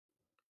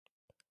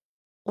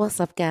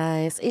What's up,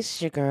 guys?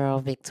 It's your girl,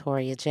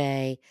 Victoria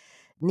J.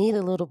 Need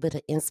a little bit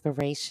of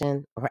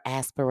inspiration or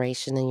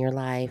aspiration in your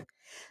life?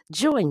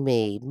 Join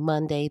me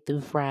Monday through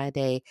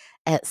Friday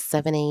at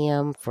 7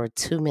 a.m. for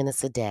 2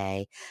 minutes a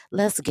day.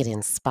 Let's get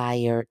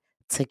inspired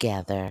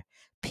together.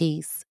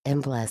 Peace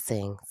and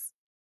blessings.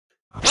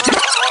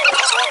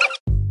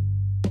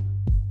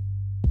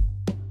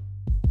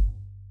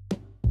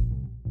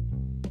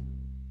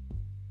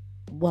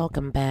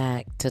 Welcome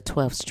back to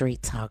 12th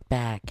Street Talk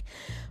Back,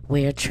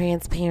 where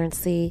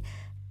transparency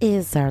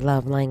is our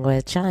love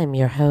language. I'm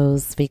your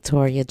host,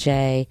 Victoria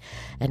J.,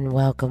 and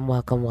welcome,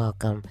 welcome,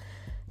 welcome.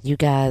 You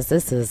guys,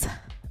 this is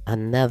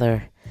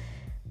another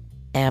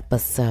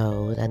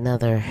episode,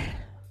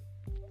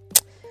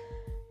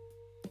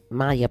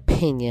 my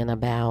opinion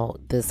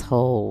about this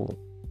whole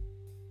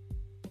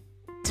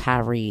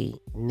Tyree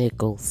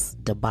Nichols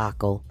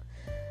debacle.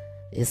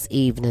 It's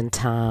evening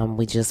time.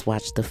 We just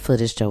watched the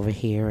footage over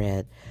here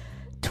at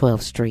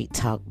 12th Street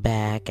Talk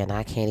Back, and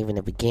I can't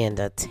even begin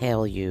to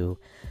tell you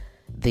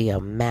the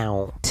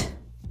amount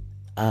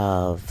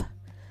of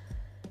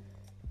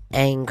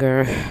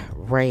anger,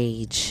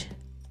 rage,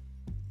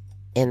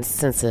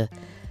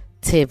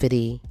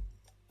 insensitivity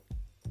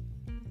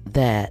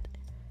that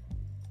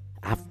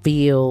I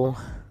feel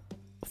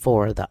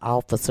for the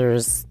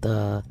officers,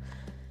 the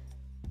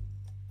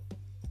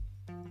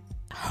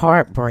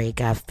heartbreak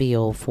I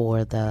feel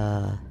for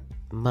the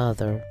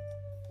mother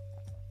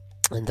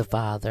and the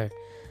father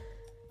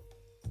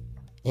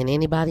and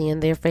anybody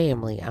in their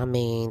family. I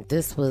mean,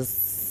 this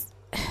was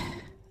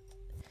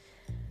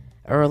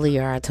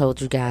earlier. I told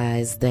you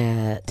guys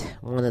that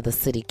one of the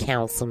city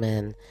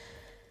councilmen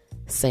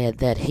said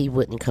that he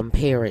wouldn't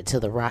compare it to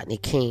the Rodney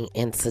King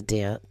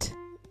incident.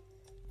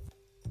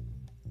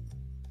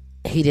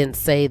 He didn't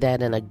say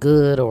that in a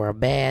good or a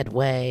bad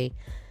way.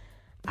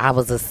 I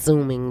was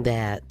assuming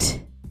that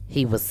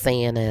he was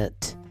saying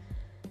it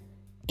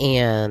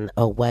in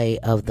a way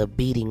of the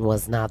beating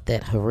was not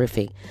that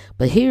horrific.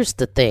 But here's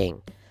the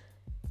thing.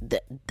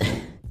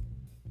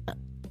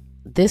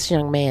 This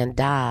young man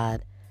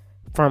died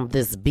from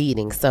this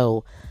beating.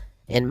 So,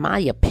 in my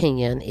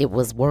opinion, it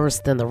was worse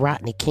than the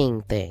Rodney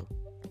King thing.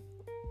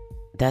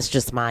 That's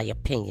just my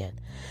opinion.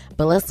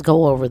 But let's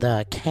go over the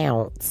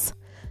accounts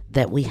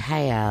that we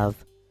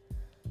have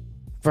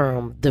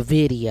from the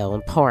video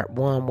in part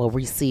 1, where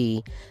we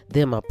see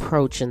them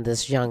approaching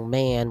this young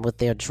man with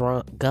their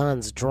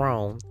guns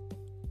drawn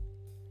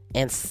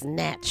and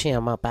snatch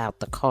him up out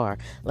the car.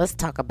 Let's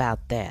talk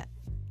about that.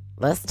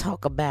 Let's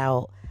talk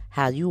about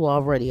how you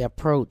already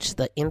approached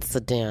the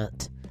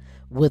incident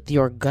with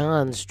your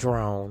guns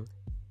drawn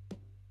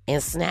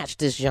and snatch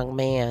this young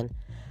man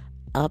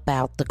up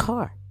out the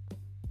car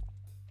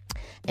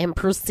and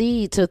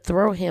proceed to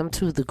throw him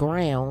to the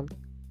ground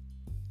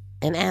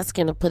and ask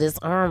him to put his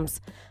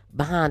arms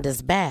behind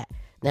his back.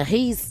 Now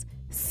he's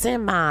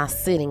semi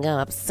sitting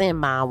up,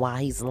 semi while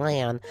he's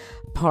laying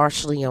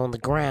partially on the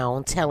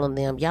ground, telling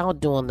them, y'all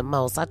doing the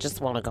most. I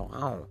just want to go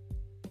home.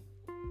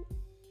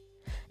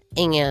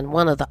 And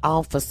one of the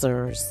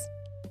officers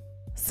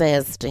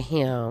says to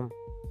him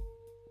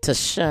to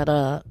shut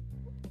up,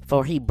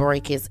 for he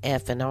break his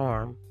effing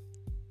arm.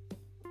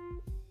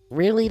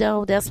 Really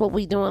though? That's what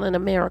we doing in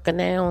America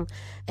now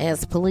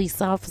as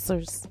police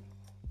officers?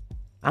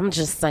 I'm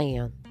just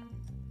saying.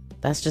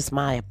 That's just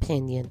my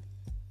opinion.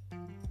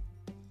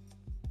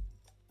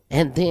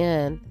 And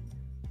then,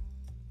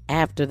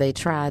 after they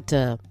tried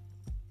to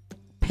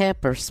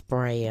pepper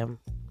spray him,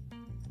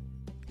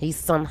 he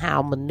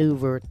somehow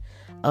maneuvered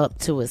up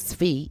to his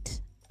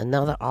feet.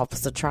 Another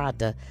officer tried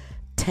to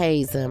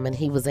tase him and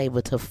he was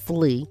able to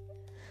flee.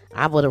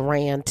 I would have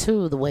ran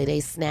too, the way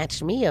they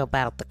snatched me up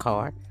out the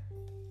car.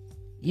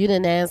 You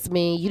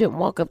didn't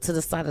walk up to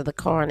the side of the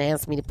car and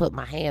ask me to put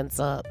my hands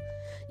up.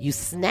 You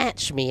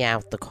snatched me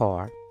out the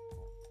car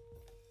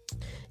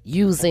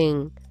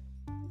using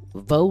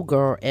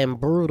vulgar and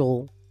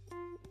brutal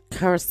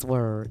curse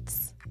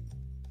words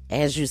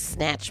as you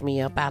snatched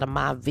me up out of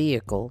my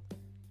vehicle.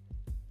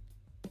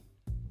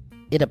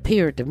 It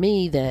appeared to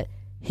me that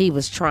he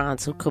was trying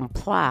to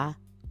comply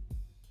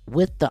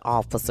with the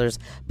officers,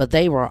 but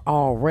they were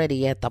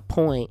already at the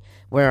point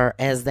where,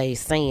 as they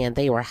saying,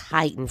 they were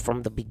heightened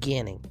from the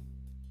beginning.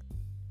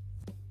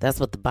 That's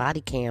what the body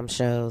cam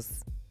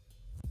shows.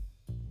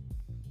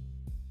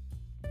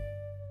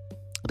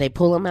 They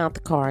pull him out the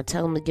car,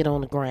 tell him to get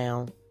on the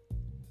ground.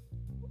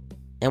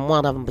 And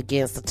one of them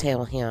begins to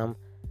tell him,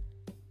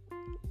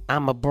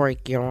 I'ma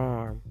break your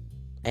arm,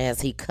 as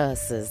he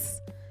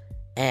cusses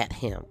at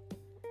him.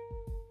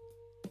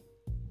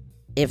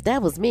 If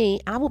that was me,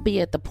 I would be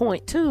at the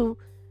point too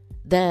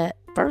that,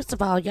 first of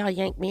all, y'all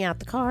yanked me out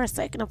the car.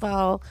 Second of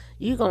all,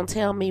 you gonna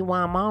tell me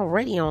why I'm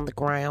already on the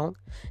ground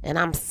and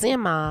I'm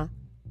semi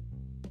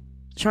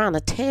trying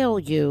to tell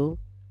you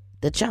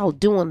that y'all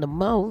doing the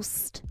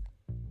most,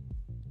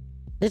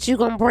 that you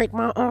gonna break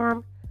my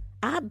arm.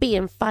 I'd be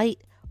in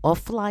fight or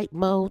flight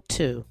mode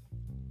too.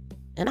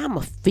 And I'm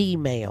a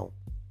female.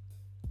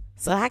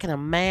 So I can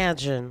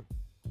imagine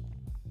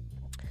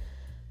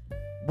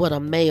what a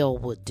male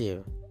would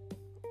do.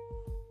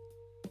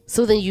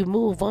 So then you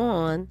move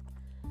on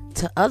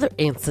to other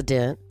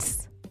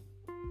incidents.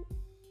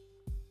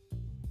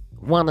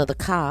 One of the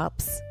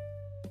cops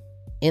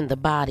in the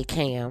body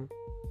cam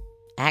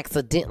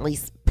accidentally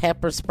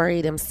pepper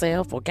sprayed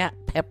himself or got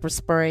pepper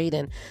sprayed,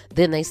 and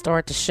then they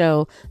start to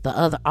show the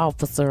other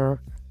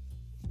officer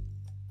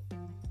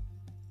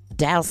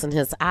dousing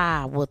his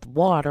eye with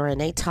water,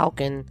 and they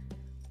talking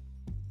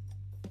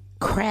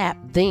crap.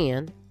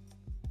 Then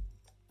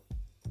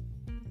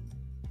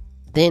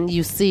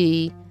you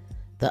see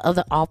the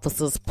other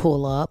officers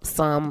pull up,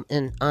 some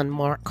in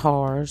unmarked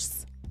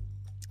cars,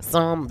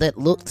 some that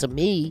looked to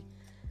me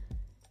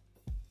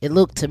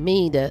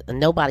that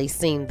nobody's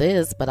seen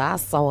this, but I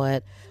saw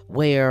it,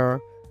 where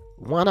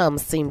one of them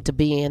seemed to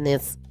be in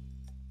his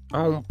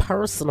own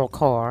personal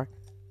car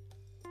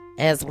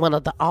as one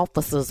of the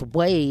officers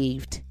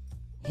waved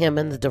him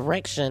in the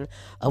direction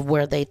of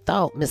where they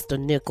thought Mr.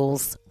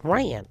 Nichols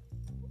ran.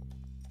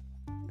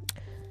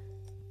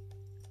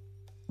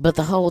 But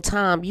the whole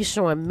time you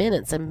showing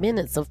minutes and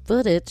minutes of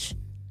footage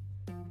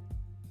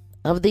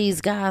of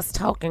these guys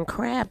talking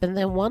crap, and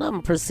then one of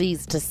them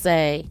proceeds to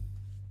say,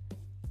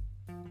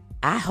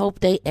 I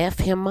hope they F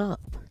him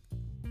up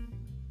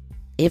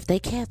if they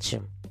catch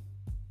him.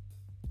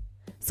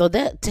 So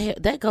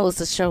that goes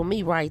to show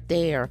me right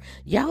there,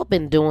 y'all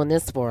been doing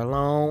this for a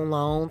long,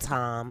 long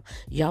time.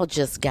 Y'all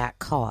just got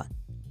caught.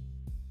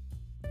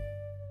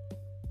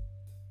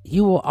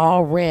 You were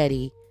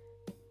already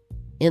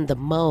in the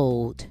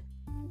mode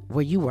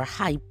where you were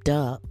hyped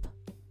up,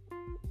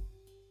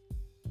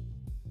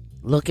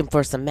 looking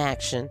for some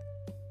action,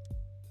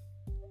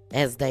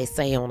 as they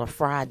say, on a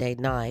Friday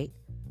night.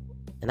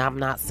 And I'm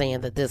not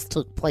saying that this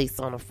took place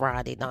on a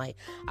Friday night.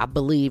 I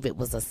believe it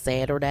was a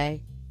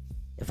Saturday,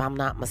 if I'm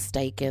not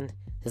mistaken.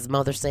 His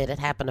mother said it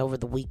happened over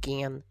the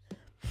weekend.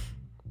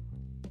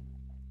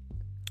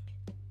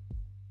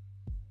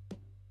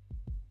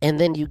 And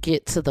then you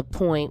get to the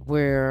point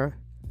where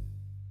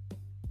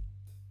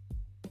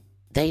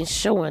they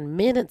showing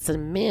minutes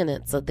and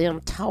minutes of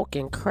them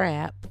talking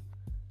crap.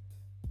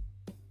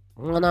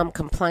 One of them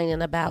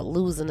complaining about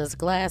losing his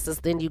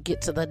glasses. Then you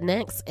get to the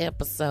next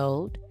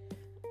episode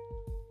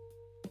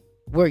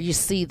where you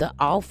see the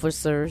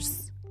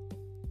officers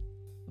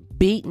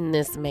beating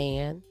this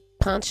man,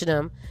 punching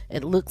him.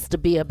 It looks to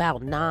be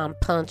about 9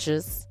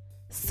 punches,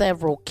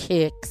 several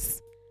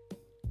kicks.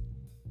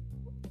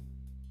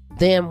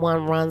 Then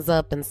one runs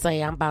up and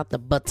say, I'm about to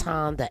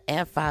baton the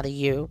F out of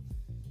you.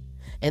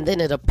 And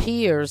then it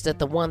appears that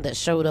the one that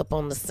showed up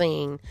on the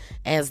scene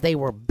as they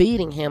were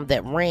beating him,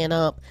 that ran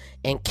up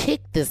and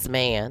kicked this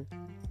man,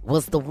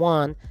 was the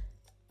one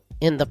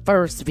in the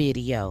first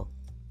video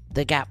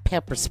that got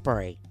pepper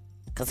sprayed,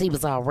 because he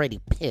was already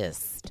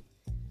pissed.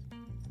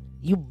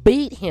 You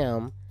beat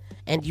him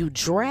and you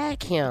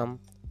drag him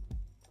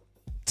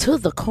to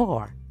the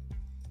car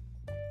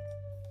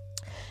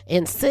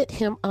and sit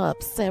him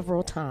up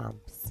several times.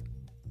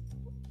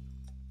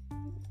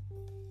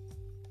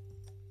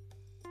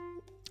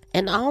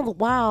 And all the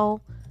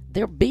while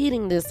they're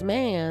beating this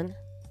man,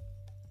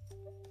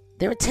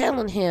 they're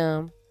telling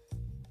him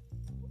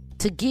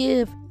to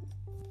give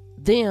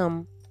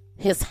them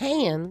his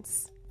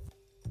hands,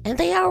 and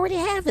they already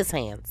have his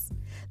hands.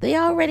 They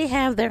already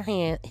have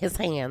his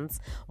hands.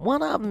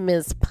 One of them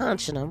is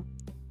punching him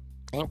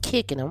and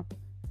kicking him.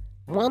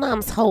 One of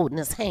them's holding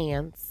his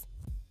hands.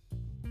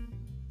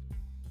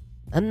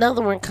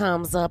 Another one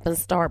comes up and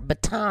start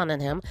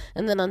batoning him.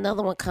 And then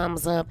another one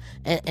comes up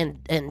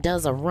and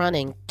does a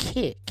running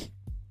kick.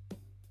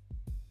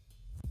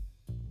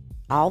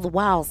 All the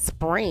while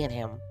spraying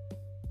him.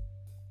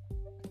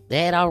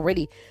 They had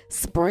already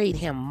sprayed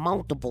him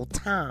multiple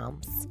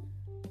times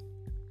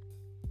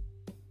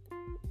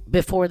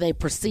before they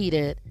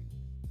proceeded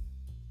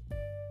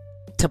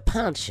to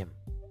punch him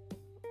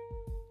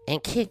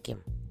and kick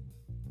him.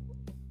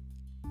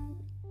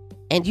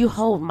 And you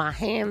hold my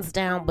hands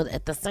down, but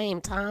at the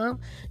same time,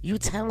 you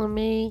telling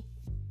me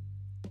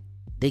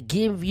to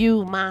give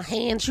you my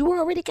hands? You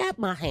already got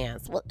my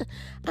hands. What?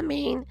 I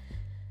mean,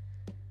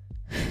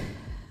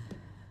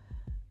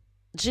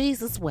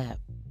 Jesus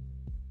wept.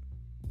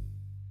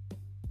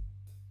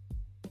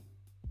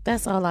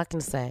 That's all I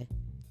can say.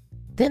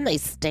 Then they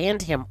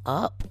stand him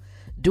up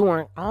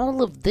during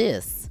all of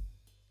this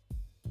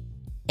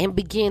and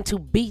begin to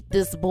beat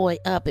this boy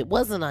up. It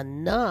wasn't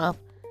enough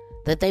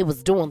that they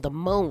was doing the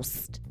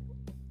most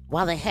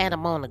while they had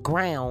him on the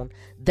ground.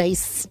 They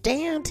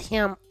stand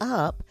him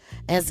up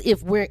as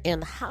if we're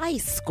in high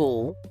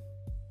school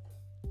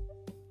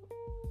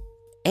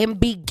and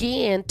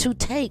begin to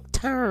take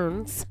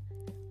turns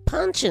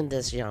punching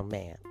this young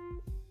man.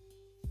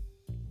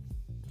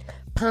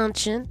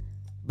 Punching,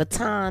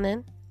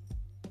 batoning,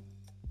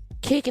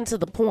 kicking to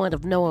the point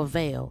of no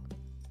avail,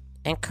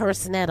 and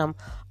cursing at him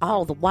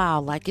all the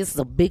while like it's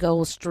a big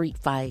old street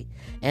fight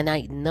and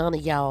ain't none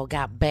of y'all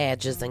got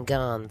badges and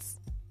guns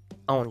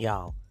on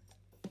y'all.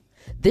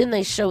 Then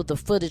they showed the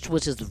footage,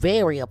 which is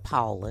very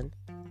appalling,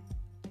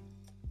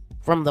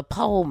 from the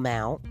pole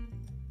mount,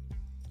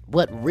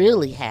 what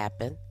really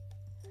happened.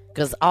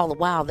 Because all the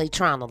while they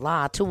trying to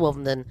lie. Two of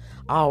them then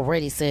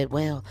already said,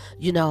 well,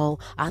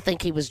 I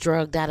think he was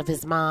drugged out of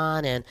his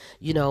mind, and,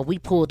 we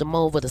pulled him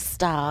over to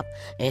stop,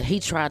 and he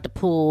tried to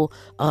pull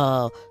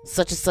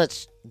such and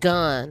such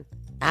gun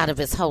out of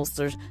his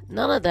holsters.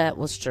 None of that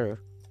was true.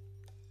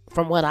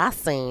 From what I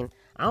seen,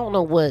 I don't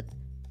know what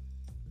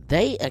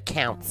they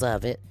accounts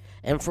of it.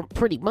 And from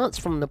pretty much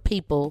from the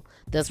people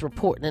that's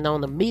reporting it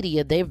on the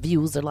media, their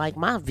views are like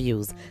my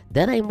views.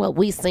 That ain't what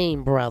we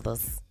seen,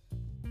 brothers.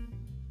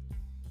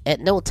 At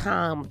no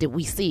time did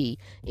we see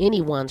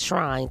anyone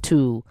trying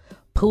to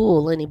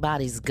pull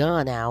anybody's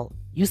gun out.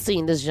 You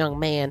seen this young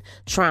man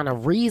trying to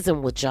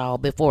reason with y'all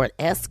before it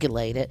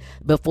escalated,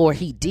 before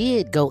he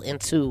did go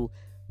into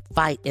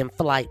fight and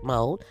flight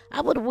mode.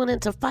 I would have went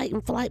into fight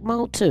and flight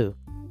mode too.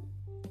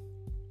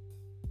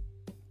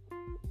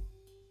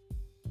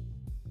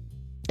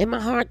 And my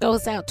heart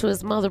goes out to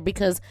his mother,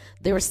 because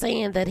they were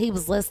saying that he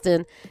was less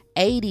than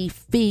 80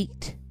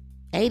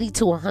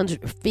 to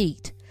 100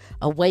 feet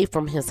away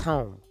from his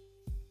home.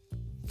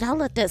 Y'all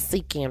let that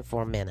sink in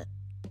for a minute.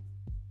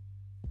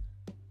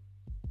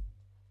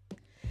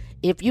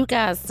 If you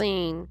guys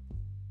seen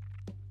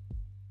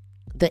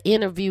the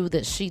interview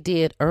that she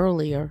did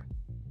earlier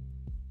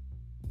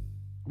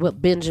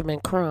with Benjamin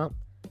Crump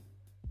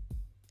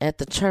at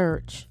the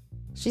church,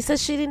 she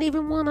said she didn't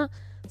even want to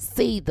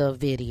see the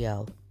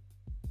video.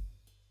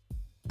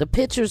 The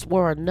pictures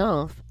were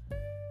enough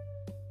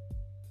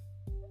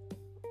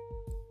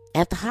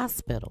at the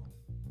hospital.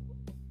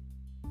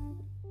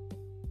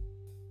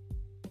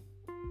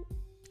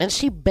 And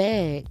she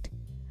begged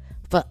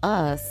for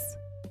us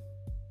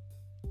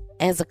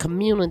as a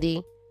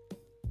community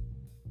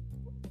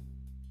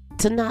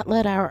to not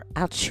let our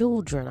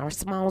children, our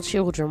small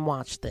children,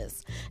 watch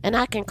this. And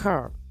I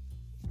concur.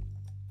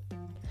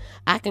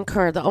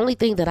 The only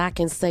thing that I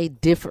can say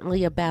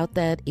differently about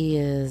that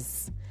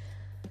is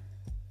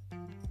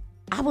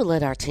I would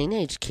let our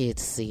teenage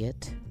kids see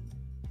it,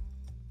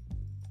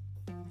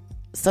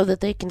 so that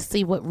they can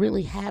see what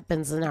really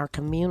happens in our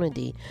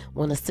community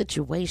when a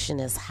situation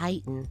is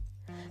heightened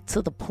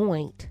to the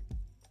point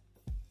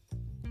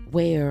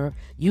where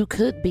you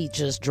could be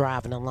just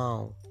driving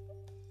along,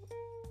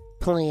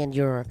 playing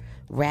your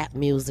rap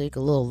music a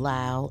little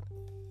loud,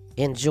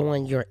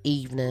 enjoying your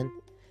evening,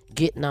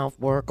 getting off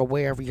work or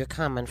wherever you're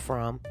coming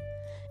from,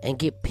 and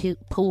get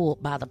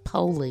pulled by the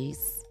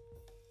police,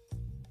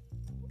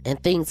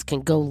 and things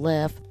can go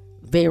left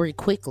very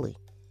quickly.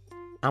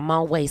 I'm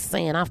always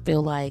saying I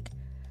feel like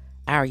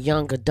our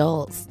young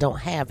adults don't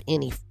have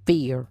any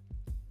fear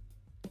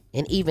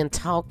in even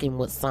talking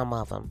with some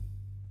of them.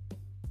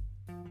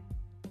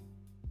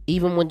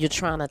 Even when you're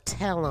trying to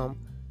tell them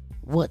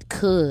what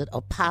could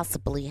or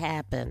possibly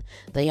happen,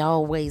 they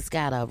always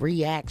got a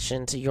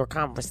reaction to your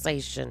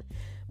conversation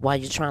while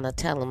you're trying to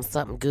tell them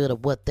something good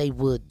of what they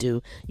would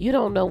do. You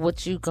don't know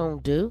what you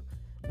gonna do.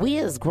 We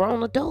as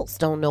grown adults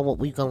don't know what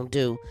we gonna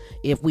do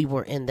if we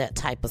were in that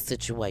type of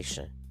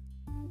situation.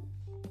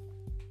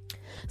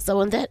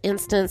 So in that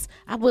instance,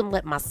 I wouldn't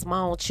let my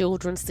small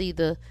children see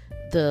the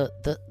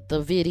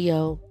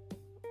video,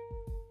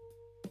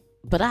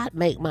 but I'd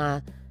make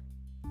my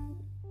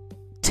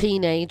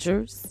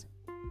teenagers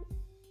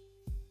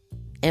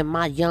and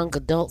my young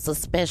adults,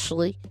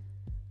 especially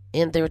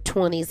in their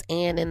 20s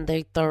and in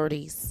their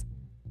 30s,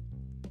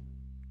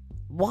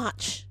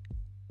 watch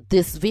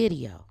this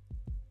video.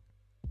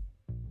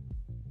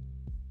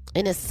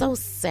 And it's so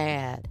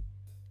sad.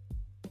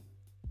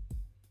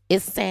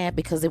 It's sad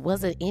because it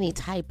wasn't any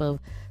type of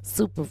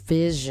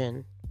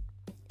supervision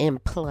in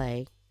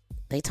play.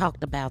 They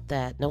talked about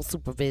that. No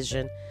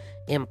supervision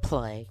in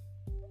play.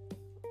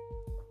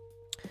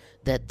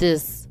 That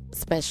this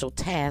special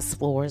task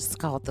force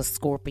called the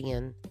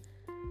Scorpion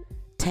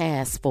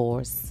Task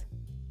Force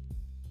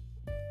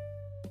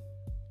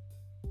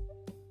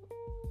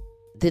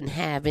didn't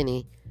have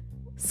any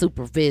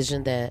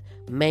supervision, that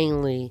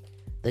mainly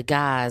the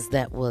guys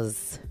that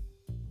was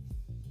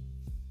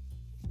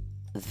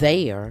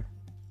there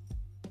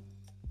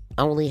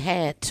only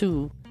had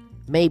 2,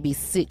 maybe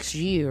 6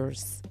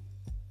 years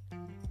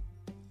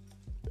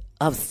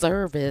of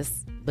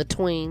service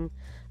between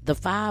the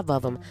 5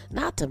 of them.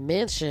 Not to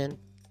mention,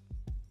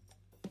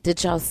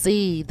 did y'all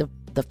see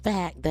the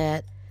fact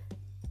that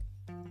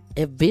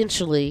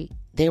eventually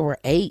there were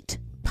 8,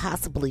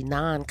 possibly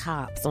 9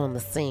 cops on the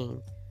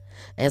scene,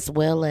 as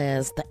well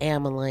as the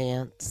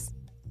ambulance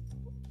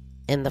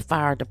and the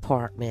fire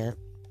department.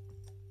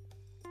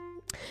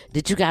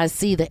 Did you guys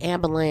see the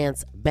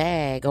ambulance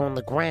bag on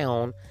the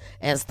ground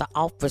as the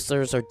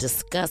officers are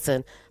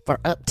discussing for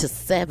up to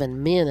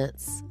 7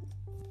 minutes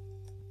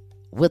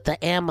with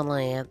the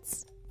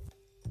ambulance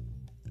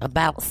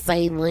about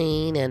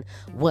saline and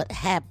what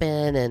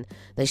happened? And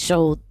they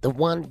showed the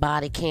one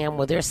body cam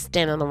where they're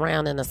standing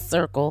around in a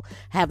circle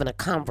having a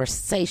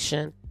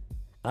conversation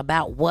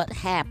about what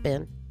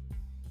happened,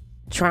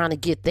 trying to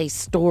get their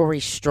story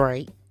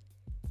straight.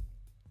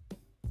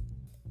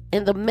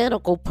 And the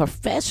medical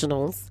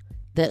professionals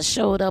that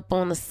showed up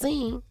on the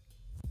scene,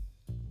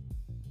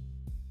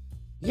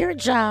 your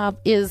job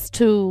is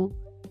to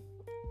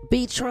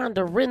be trying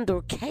to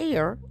render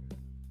care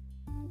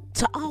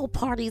to all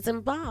parties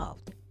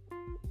involved.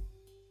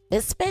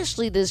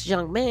 Especially this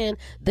young man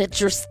that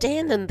you're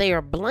standing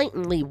there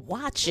blatantly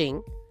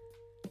watching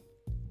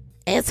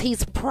as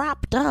he's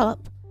propped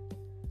up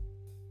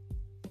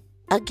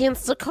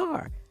against the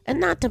car.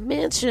 And not to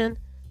mention,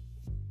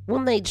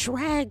 when they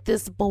dragged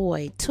this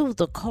boy to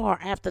the car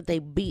after they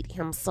beat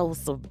him so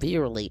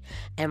severely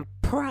and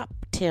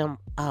propped him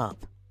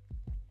up,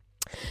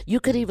 you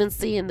could even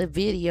see in the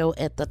video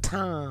at the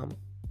time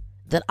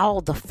that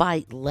all the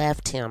fight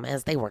left him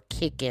as they were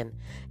kicking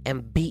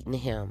and beating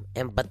him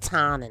and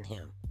batoning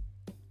him.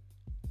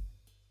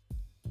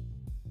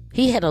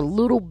 He had a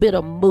little bit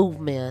of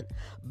movement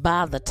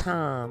by the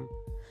time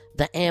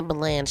the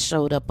ambulance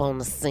showed up on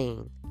the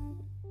scene.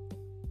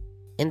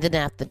 And then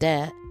after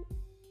that,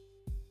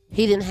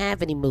 he didn't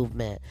have any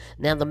movement.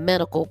 Now, the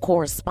medical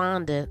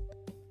correspondent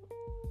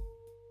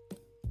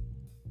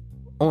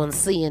on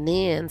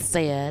CNN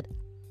said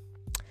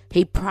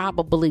he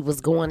probably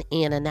was going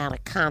in and out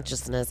of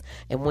consciousness.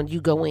 And when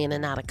you go in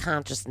and out of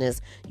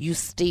consciousness, you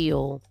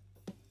still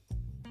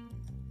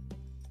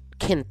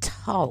can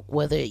talk,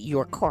 whether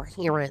you're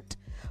coherent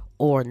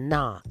or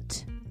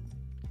not.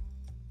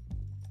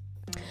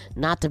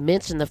 Not to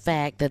mention the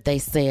fact that they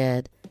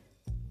said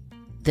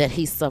that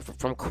he suffered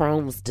from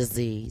Crohn's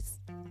disease.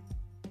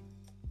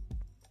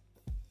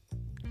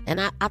 And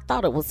I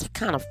thought it was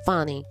kind of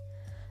funny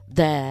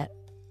that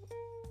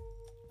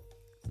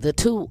the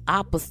two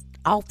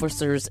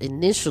officers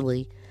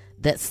initially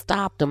that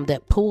stopped him,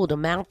 that pulled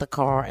him out the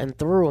car and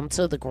threw him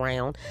to the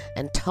ground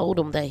and told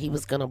him that he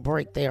was going to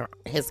break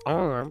his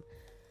arm.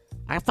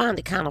 I find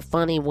it kind of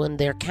funny when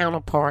their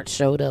counterparts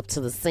showed up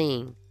to the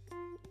scene.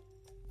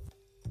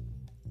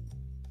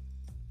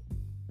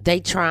 They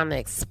trying to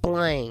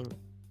explain.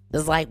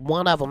 It's like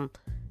one of them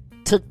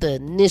took the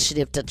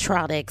initiative to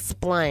try to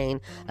explain,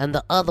 and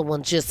the other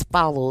one just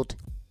followed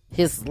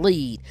his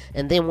lead.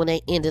 And then when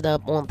they ended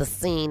up on the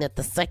scene at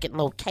the second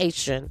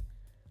location,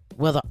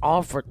 where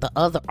the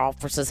other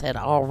officers had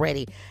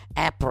already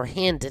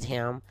apprehended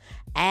him,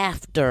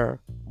 after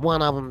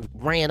one of them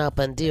ran up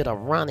and did a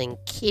running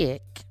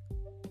kick,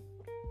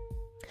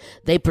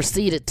 they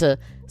proceeded to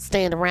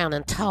stand around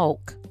and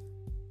talk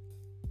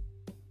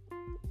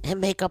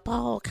and make up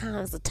all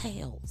kinds of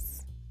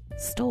tales,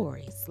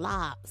 stories,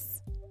 lies.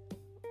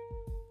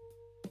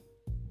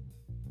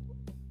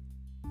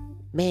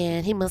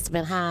 Man, he must have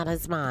been high out of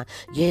his mind.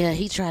 Yeah,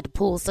 he tried to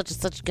pull such and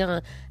such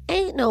gun.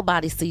 Ain't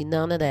nobody see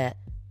none of that.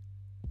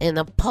 And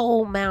the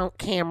pole mount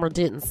camera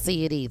didn't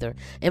see it either.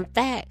 In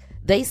fact,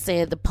 they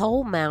said the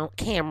pole mount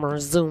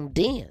camera zoomed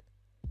in.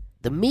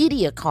 The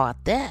media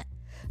caught that.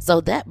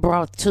 So that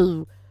brought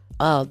to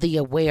the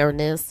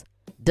awareness,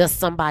 does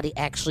somebody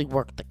actually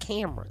work the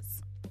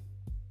cameras?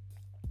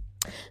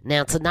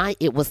 Now, tonight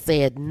it was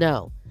said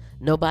no.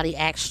 Nobody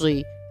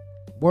actually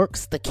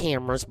works the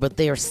cameras, but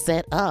they're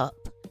set up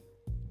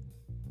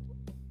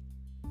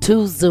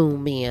to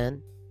zoom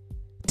in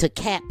to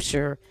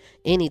capture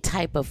any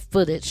type of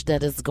footage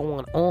that is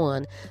going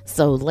on.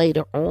 So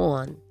later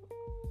on,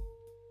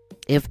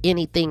 if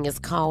anything is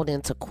called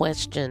into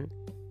question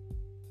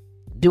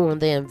during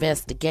the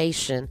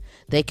investigation,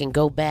 they can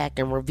go back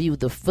and review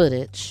the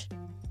footage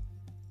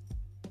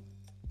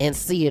and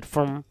see it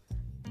from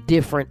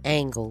different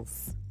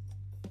angles.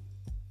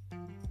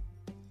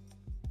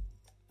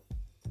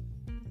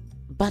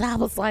 But I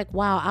was like,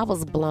 wow, I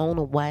was blown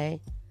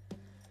away.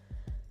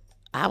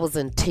 I was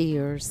in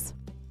tears.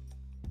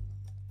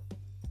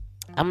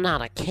 I'm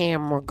not a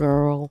camera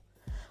girl,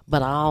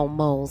 but I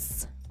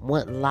almost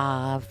went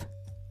live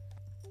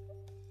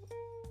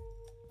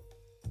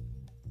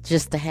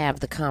just to have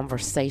the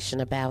conversation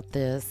about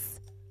this,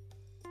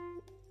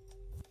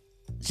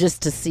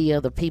 just to see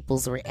other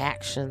people's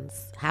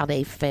reactions, how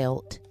they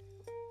felt.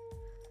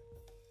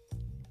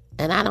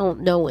 And I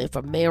don't know if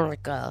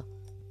America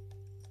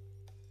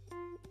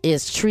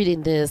is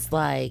treating this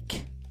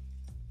like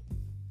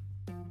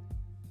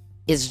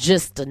it's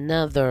just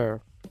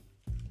another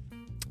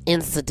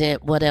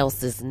incident. What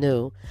else is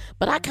new?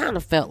 But I kind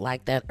of felt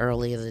like that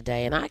earlier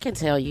today. And I can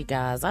tell you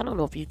guys, I don't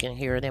know if you can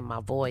hear it in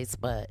my voice,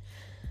 but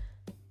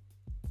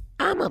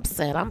I'm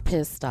upset. I'm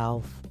pissed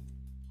off.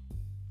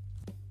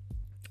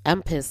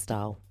 I'm pissed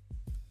off.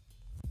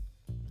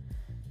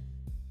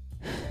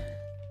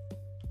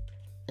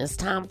 It's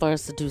time for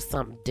us to do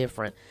something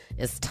different.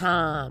 It's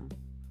time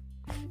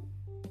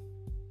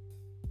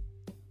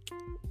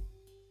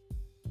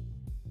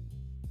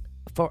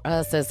for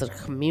us as a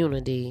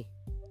community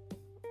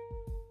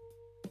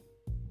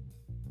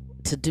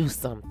to do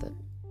something.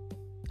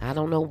 I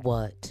don't know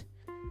what,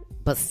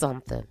 but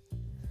something.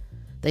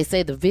 They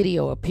say the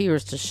video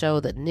appears to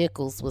show that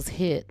Nichols was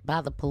hit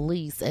by the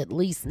police at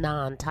least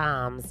 9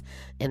 times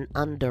in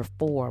under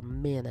 4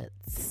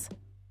 minutes.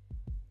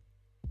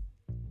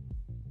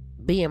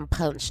 Being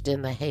punched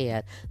in the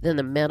head. Then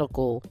the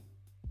medical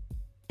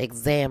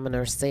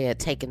examiner said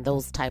taking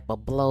those type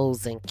of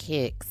blows and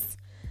kicks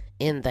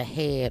in the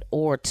head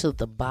or to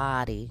the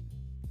body,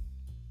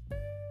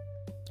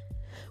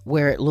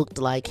 where it looked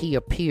like he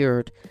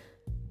appeared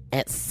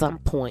at some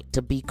point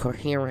to be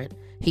coherent.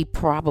 His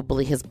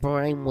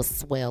brain was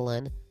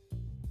swelling.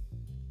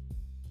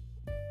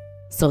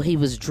 So he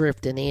was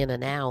drifting in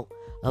and out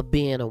of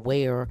being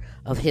aware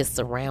of his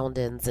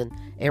surroundings and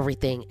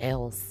everything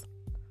else.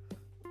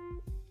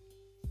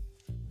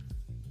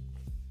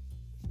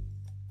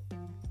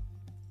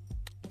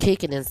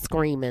 Kicking and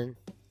screaming,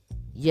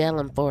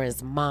 yelling for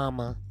his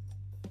mama,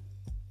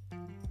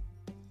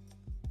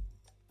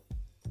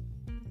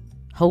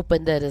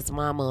 hoping that his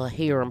mama will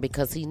hear him,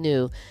 because he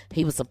knew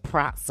he was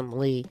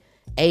approximately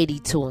 80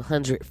 to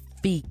 100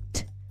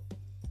 feet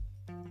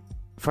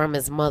from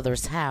his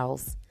mother's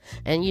house.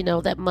 And you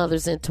know, that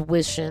mother's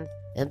intuition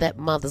and that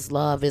mother's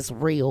love is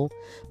real,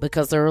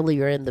 because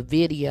earlier in the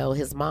video,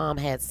 his mom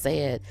had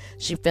said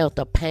she felt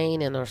a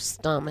pain in her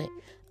stomach,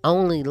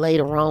 only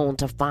later on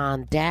to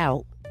find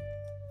out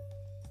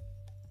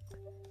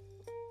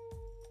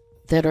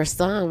that her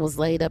son was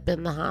laid up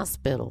in the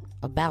hospital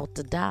about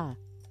to die,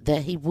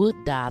 that he would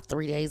die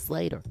 3 days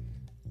later.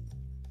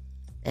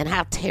 And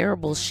how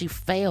terrible she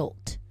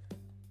felt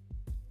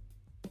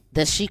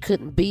that she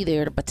couldn't be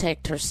there to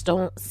protect her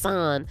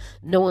son,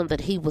 knowing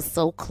that he was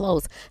so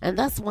close. And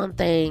that's one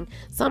thing,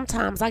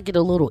 sometimes I get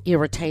a little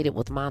irritated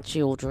with my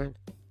children,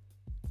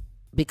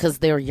 because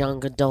they're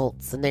young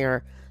adults and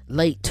they're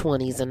late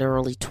 20s and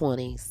early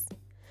 20s.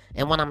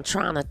 And when I'm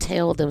trying to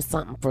tell them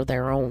something for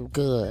their own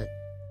good,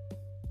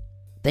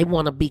 they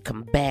want to be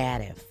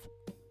combative.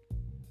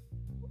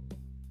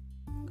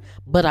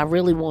 But I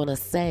really want to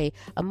say,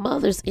 a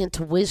mother's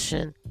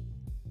intuition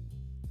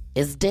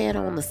is dead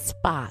on the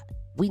spot.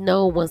 We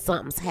know when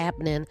something's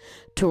happening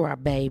to our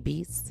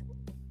babies.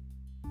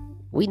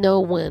 We know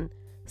when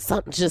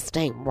something just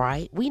ain't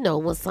right. We know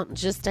when something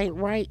just ain't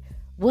right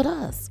with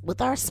us,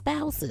 with our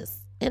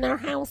spouses, in our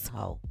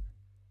household.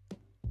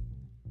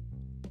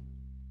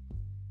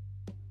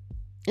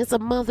 It's a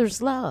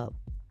mother's love.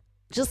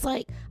 Just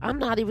like I'm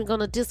not even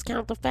going to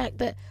discount the fact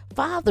that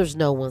fathers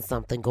know when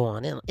something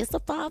going on. It's a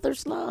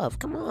father's love.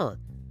 Come on.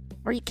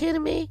 Are you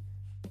kidding me?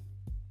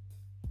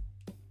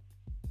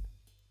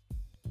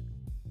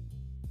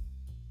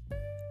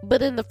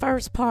 But in the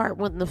first part,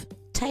 when the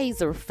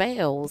taser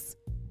fails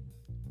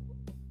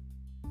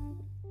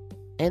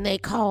and they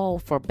call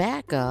for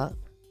backup,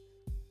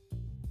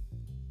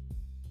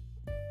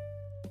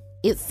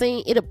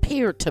 it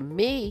appeared to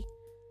me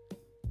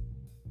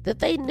that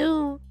they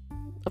knew.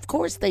 Of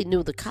course they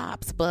knew the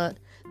cops, but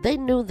they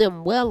knew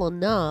them well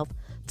enough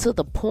to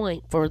the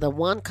point for the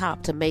one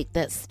cop to make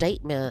that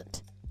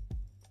statement,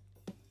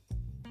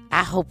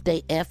 "I hope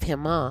they F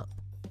him up,"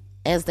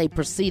 as they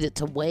proceeded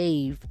to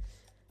wave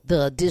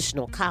the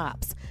additional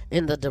cops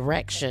in the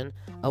direction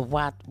of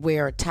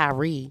where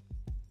Tyree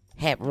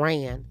had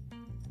ran.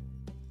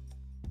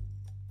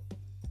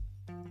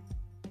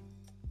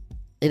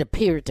 It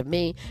appeared to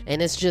me,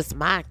 and it's just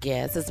my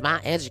guess, it's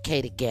my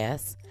educated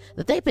guess,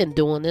 that they've been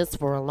doing this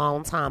for a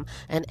long time.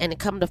 And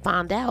come to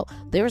find out,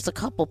 there's a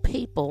couple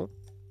people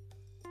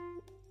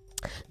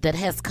that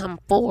has come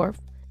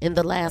forth in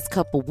the last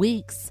couple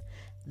weeks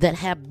that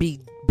have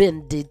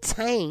been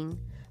detained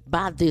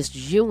by this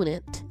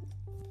unit,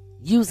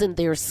 using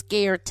their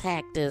scare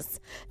tactics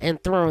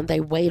and throwing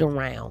their weight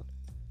around.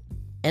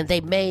 And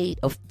they made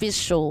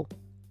official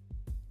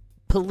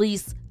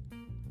police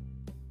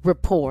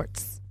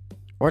reports,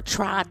 or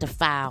tried to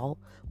file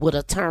with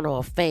Internal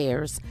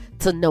Affairs,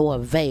 to no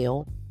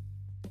avail.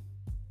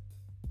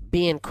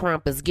 Ben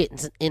Crump is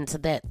getting into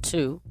that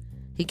too.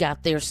 He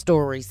got their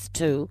stories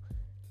too,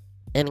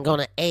 and going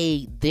to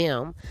aid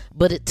them.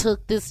 But it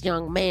took this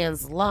young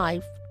man's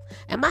life.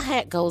 And my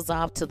hat goes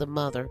off to the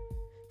mother,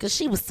 because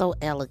she was so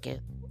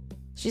elegant.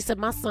 She said,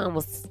 "My son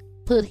was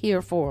put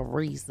here for a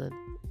reason."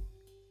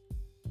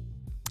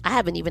 I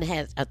haven't even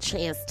had a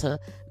chance to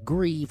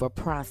grieve or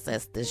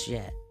process this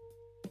yet.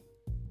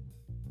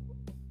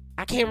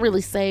 I can't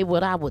really say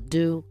what I would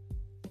do,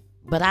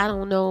 but I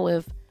don't know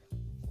if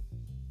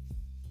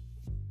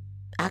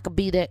I could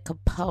be that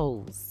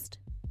composed.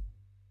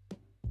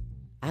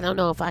 I don't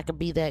know if I could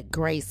be that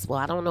graceful.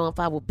 I don't know if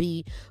I would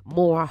be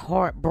more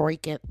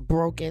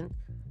broken,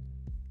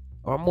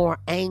 or more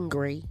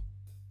angry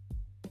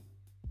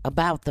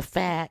about the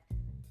fact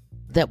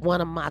that one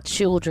of my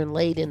children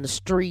laid in the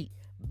street,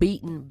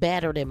 beaten,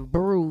 battered, and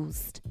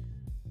bruised,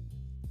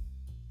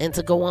 and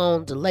to go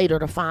on to later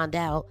to find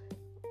out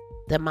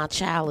that my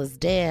child is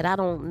dead. I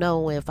don't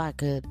know if I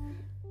could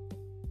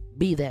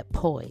be that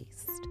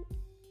poised.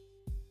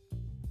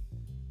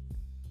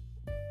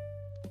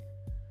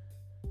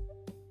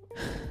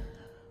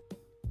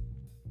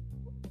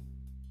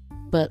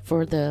 But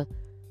for the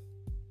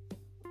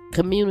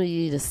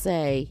community to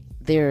say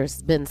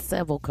there's been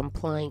several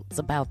complaints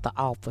about the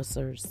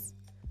officers,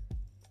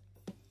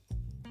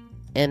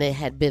 and it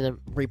had been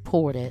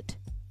reported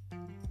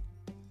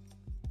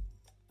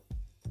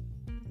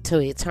to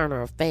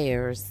Internal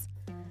Affairs,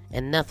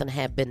 and nothing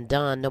had been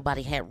done.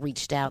 Nobody had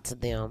reached out to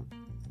them.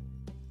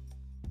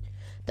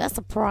 That's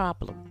a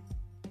problem.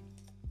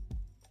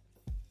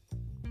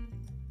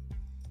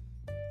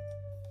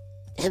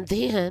 And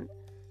then,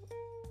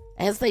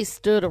 as they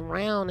stood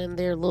around in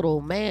their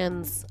little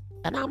mans,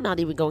 and I'm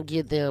not even going to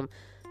give them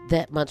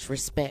that much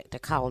respect to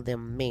call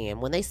them men.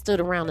 When they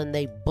stood around in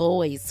their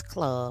boys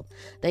club,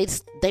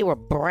 they were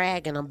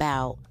bragging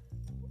about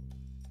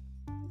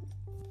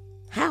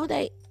how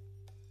they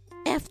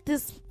F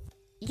this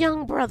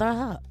young brother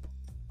up.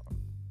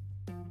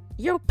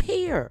 Your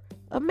peer,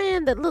 a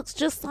man that looks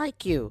just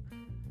like you.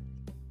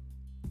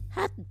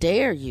 How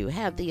dare you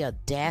have the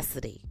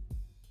audacity?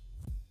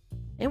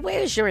 And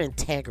where's your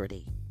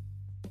integrity?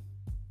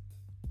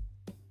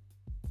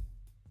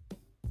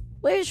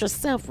 Where's your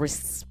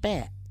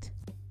self-respect?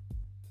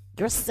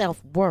 Your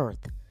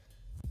self-worth?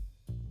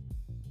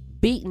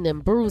 Beating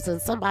and bruising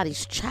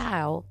somebody's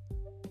child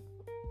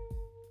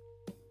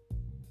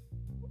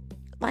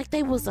like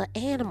they was an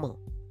animal.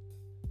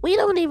 We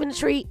don't even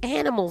treat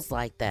animals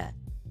like that.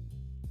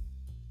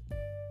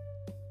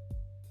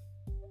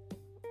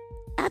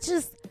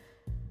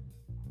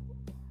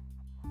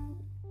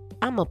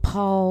 I'm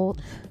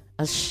appalled,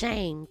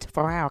 ashamed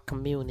for our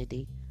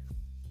community.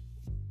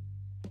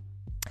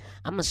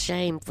 I'm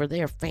ashamed for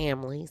their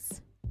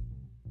families.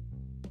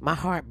 My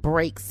heart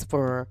breaks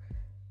for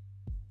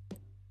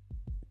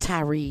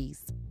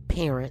Tyree's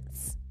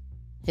parents,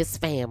 his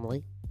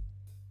family.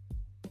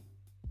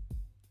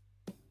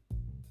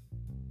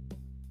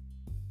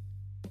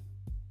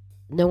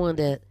 Knowing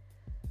that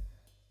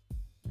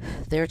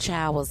their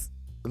child was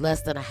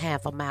less than a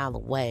half a mile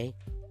away.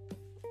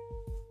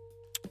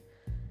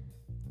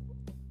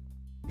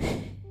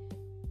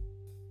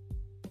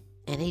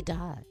 And he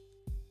died.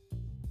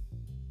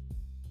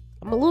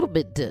 I'm a little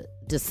bit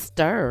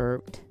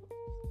disturbed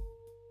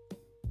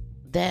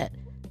that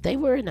they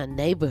were in a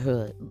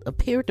neighborhood,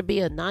 appeared to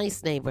be a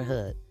nice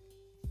neighborhood.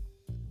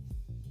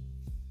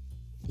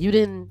 You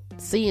didn't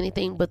see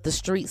anything but the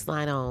street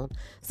light on.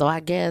 So I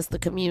guess the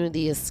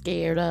community is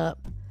scared up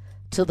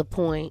to the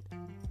point,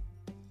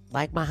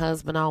 like my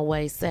husband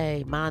always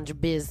say, mind your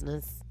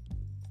business.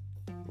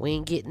 We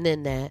ain't getting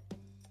in that.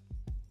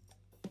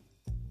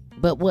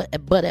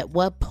 But at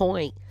what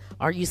point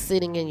are you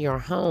sitting in your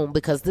home?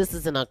 Because this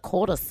isn't a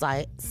quarter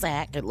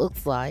sack, it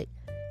looks like.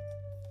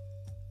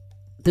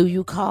 Do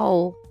you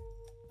call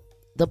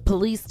the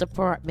police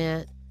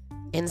department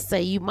and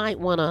say you might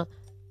want to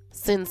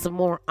send some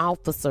more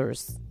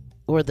officers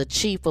or the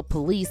chief of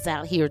police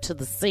out here to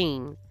the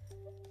scene?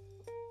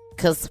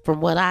 Because from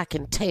what I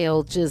can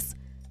tell, just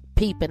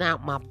peeping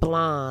out my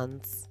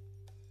blinds,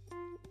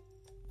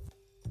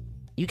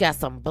 you got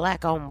some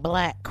black on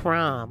black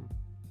crime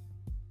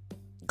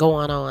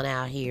going on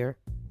out here.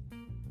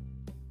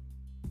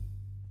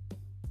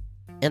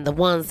 And the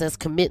ones that's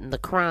committing the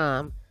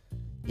crime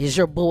is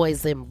your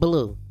boys in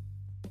blue.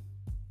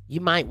 You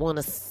might want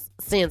to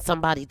send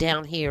somebody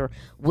down here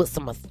with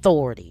some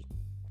authority.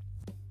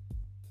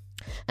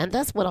 And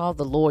that's what all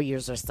the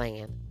lawyers are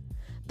saying.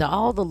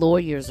 All the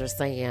lawyers are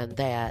saying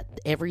that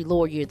every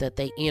lawyer that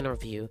they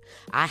interview,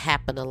 I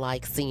happen to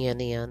like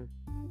CNN,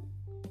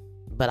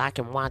 but I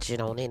can watch it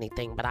on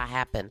anything, but I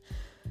happen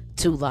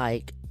to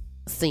like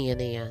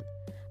CNN.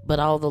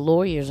 But all the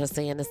lawyers are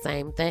saying the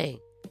same thing,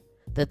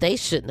 that they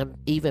shouldn't have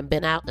even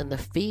been out in the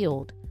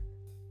field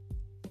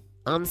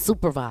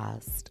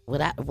unsupervised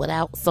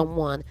without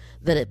someone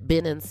that had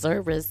been in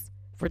service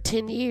for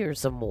 10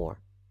 years or more.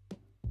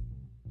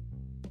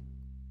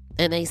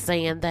 And they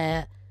saying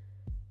that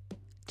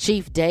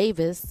Chief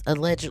Davis,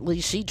 allegedly,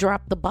 she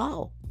dropped the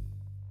ball.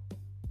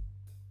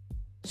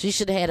 She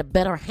should have had a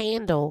better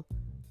handle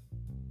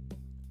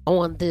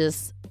on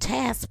this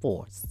task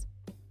force.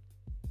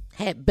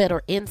 Had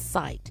better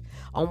insight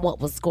on what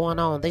was going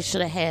on. They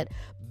should have had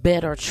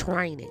better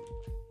training.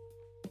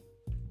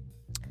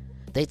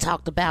 They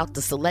talked about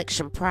the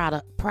selection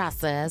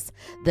process,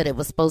 that it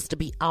was supposed to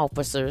be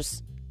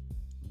officers,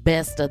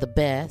 best of the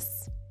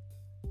best.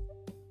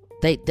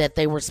 That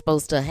they were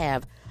supposed to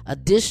have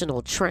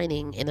additional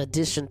training in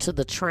addition to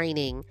the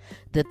training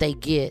that they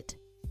get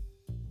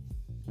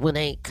when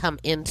they come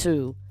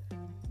into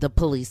the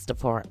police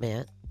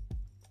department.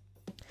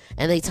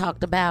 And they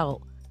talked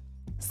about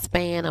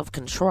span of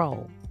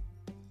control.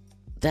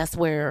 That's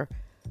where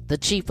the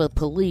chief of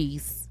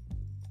police,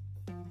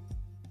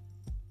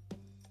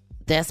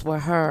 that's where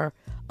her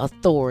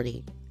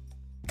authority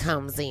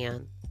comes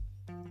in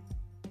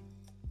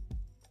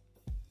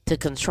to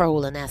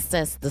control and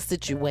assess the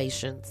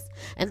situations.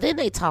 And then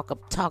they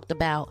talked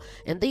about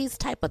in these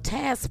type of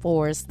task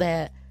force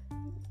that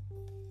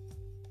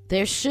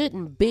there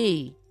shouldn't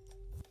be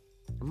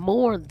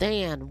more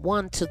than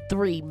 1 to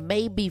 3,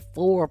 maybe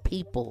 4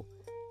 people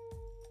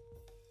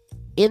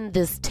in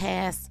this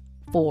task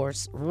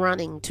force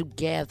running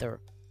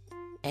together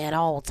at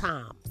all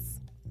times.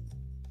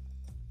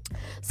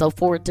 So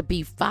for it to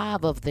be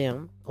 5 of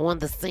them on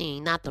the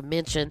scene, not to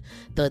mention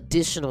the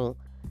additional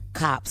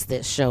cops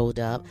that showed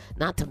up,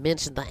 not to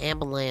mention the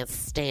ambulance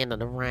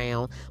standing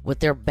around with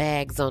their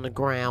bags on the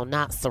ground,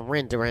 not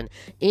surrendering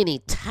any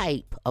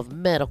type of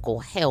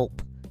medical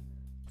help.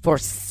 For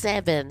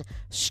 7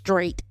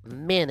 straight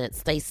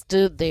minutes, they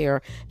stood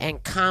there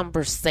and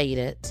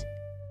conversated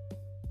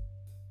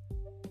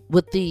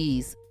with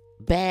these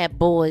bad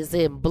boys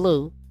in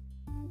blue,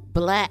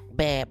 black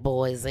bad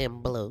boys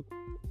in blue,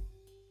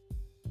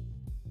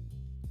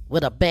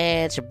 with a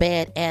badge, a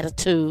bad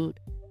attitude,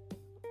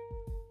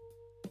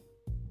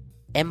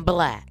 and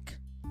black.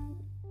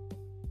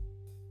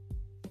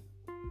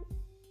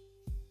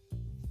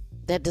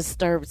 That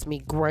disturbs me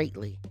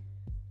greatly.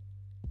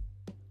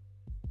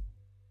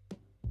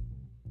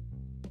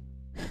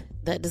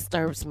 That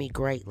disturbs me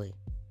greatly.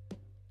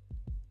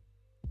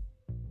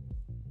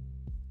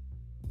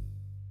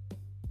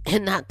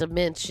 And not to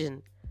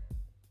mention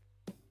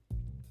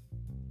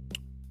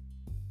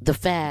the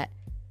fact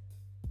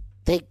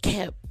they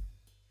kept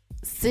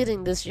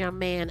sitting this young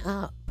man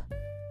up.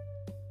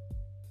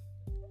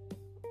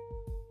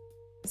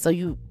 So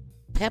you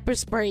pepper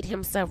sprayed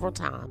him several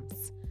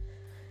times,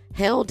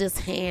 held his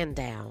hand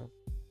down,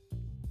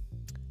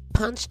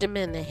 punched him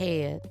in the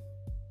head,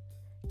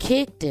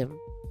 kicked him,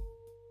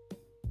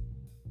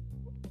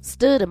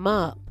 stood him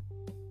up,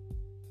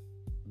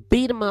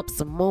 beat him up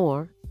some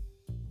more,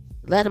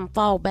 let him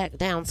fall back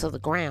down to the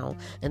ground,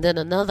 and then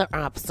another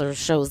officer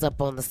shows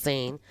up on the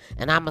scene,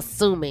 and I'm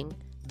assuming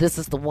this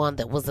is the one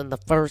that was in the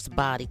first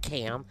body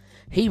cam.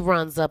 He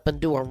runs up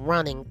and do a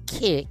running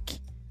kick,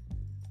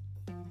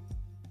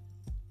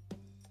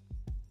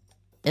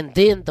 and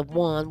then the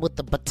one with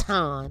the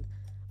baton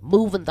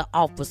moving the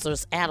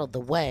officers out of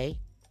the way,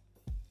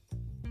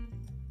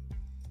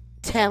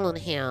 telling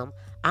him,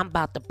 I'm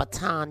about to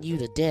baton you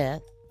to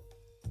death.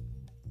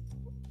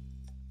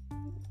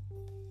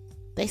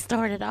 They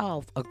started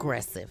off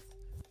aggressive.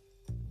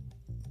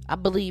 I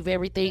believe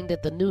everything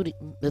that the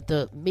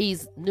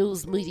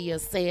news media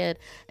said,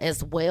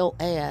 as well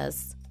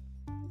as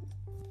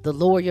the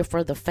lawyer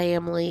for the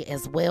family,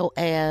 as well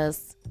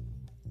as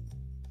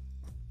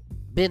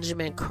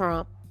Benjamin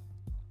Crump.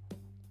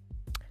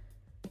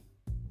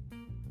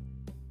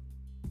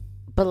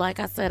 But like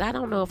I said, I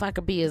don't know if I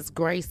could be as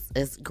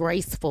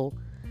graceful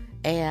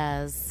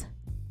as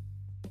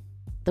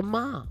the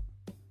mom.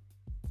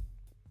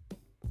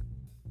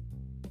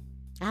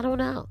 I don't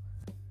know.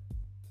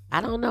 I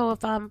don't know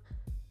if I'm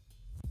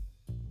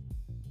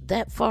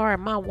that far in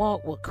my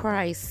walk with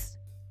Christ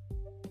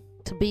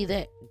to be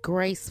that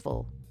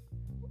graceful.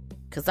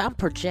 Because I'm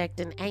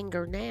projecting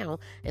anger now,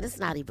 and it's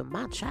not even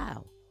my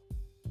child.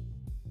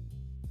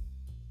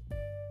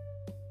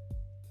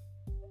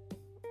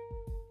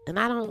 And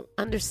I don't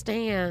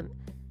understand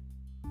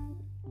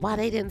why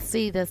they didn't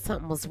see that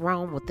something was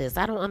wrong with this.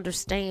 I don't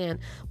understand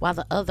why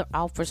the other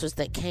officers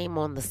that came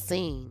on the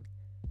scene,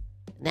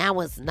 now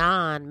it's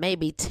 9,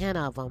 maybe 10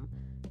 of them,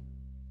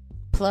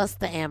 plus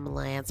the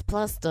ambulance,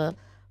 plus the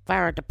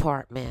fire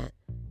department,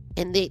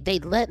 and they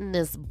letting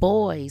this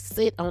boy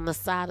sit on the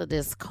side of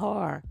this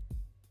car,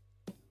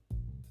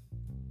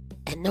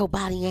 and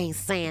nobody ain't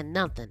saying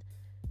nothing.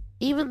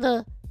 Even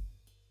the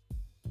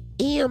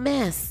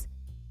EMS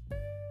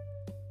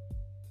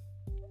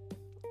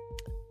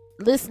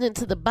listening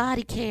to the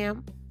body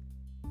cam,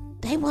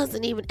 they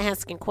wasn't even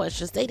asking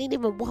questions. They didn't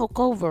even walk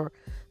over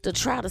to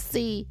try to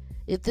see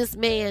if this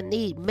man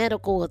need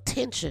medical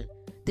attention.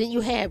 Then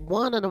you had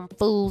one of them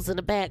fools in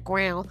the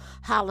background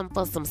hollering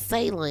for some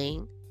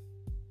saline.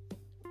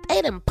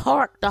 They done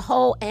parked the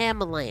whole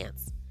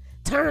ambulance,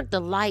 turned the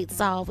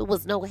lights off. It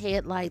was no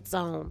headlights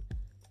on,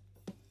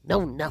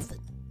 no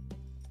nothing.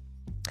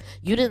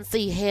 You didn't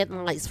see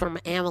headlights from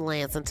an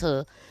ambulance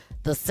until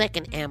the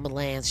second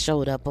ambulance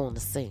showed up on the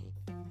scene.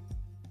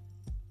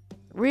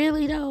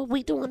 Really though?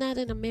 We doing that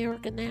in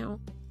America now?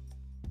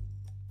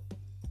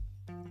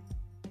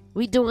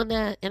 We doing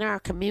that in our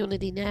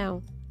community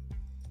now?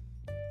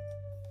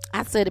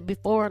 I said it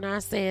before and I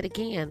say it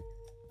again.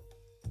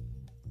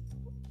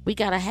 We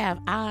gotta have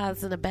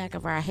eyes in the back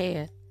of our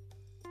head.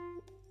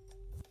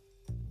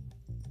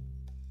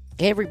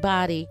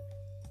 Everybody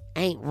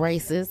ain't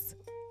racist,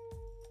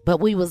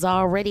 but we was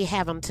already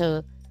having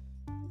to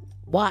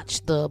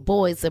watch the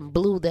boys in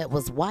blue that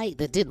was white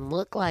that didn't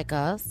look like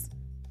us.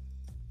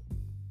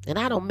 And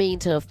I don't mean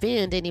to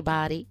offend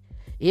anybody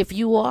if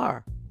you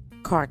are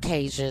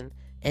Caucasian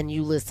and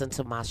you listen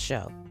to my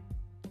show.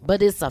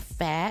 But it's a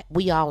fact.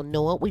 We all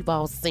know it. We've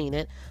all seen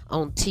it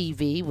on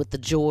TV with the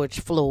George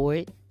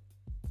Floyd,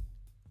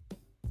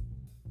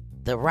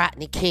 the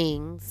Rodney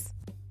Kings,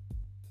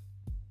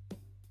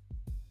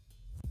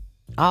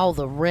 all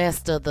the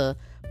rest of the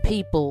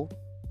people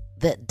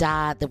that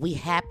died that we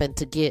happened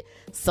to get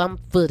some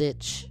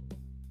footage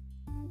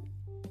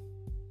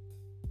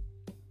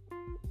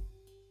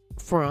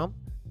from.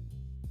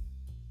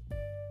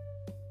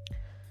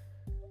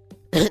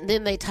 And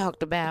then they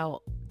talked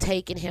about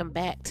taking him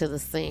back to the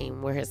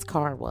scene where his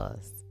car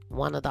was.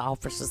 One of the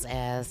officers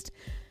asked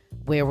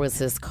where was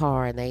his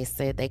car, and they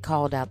said they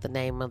called out the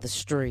name of the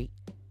street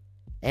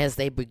as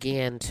they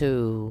began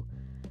to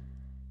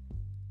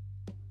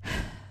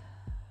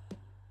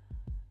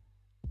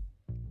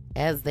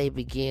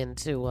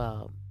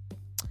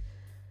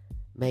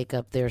make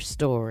up their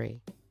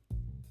story.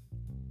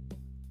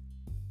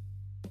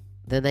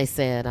 Then they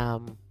said,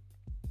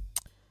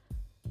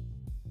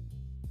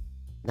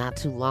 not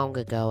too long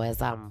ago,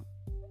 as I'm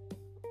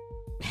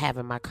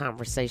having my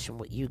conversation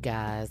with you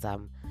guys,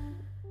 I'm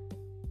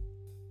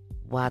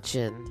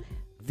watching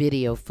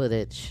video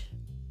footage,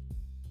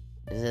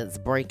 and it's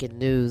breaking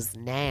news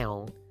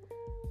now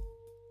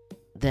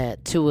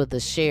that 2 of the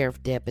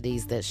sheriff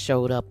deputies that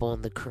showed up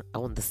on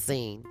the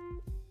scene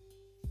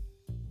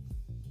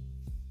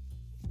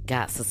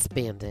got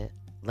suspended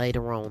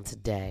later on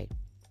today.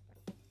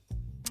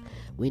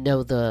 We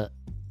know the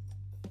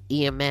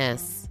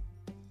EMS,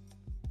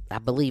 I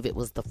believe it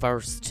was the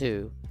first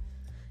 2,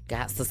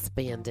 got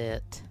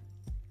suspended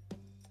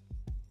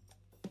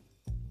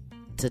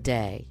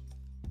today.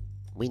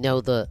 We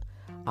know the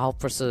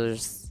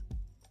officers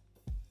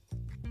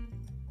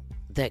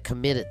that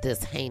committed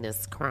this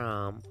heinous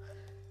crime,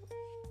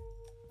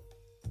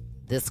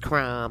 this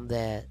crime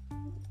that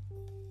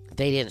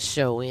they didn't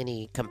show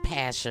any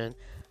compassion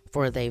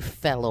for their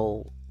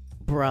fellow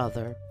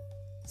brother,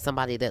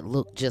 somebody that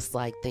looked just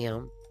like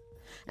them.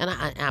 And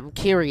I'm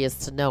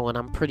curious to know, and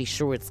I'm pretty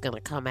sure it's going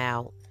to come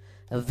out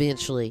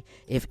eventually,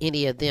 if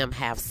any of them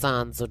have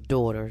sons or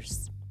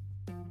daughters.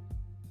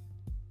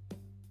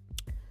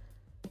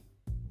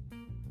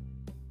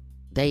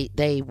 They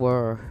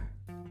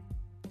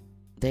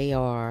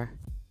are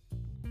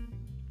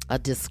a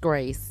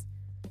disgrace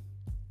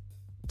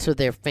to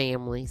their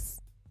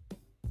families,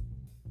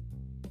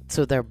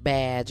 to their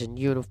badge and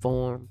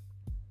uniform,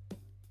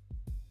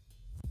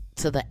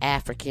 to the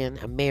African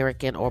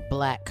American or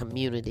black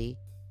community,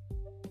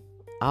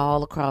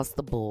 all across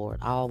the board,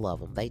 all of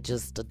them. They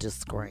just a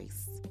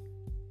disgrace.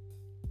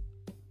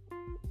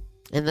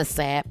 And the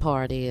sad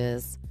part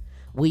is,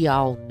 we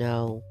all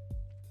know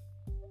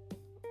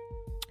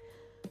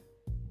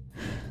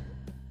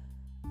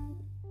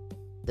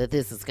that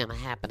this is going to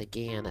happen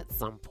again at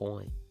some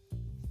point.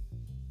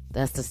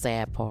 That's the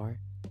sad part.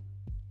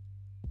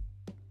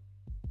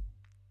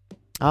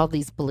 All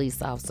these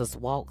police officers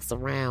walks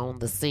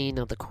around the scene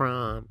of the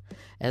crime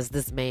as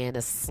this man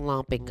is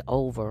slumping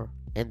over,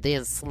 and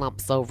then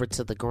slumps over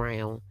to the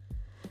ground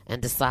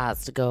and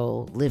decides to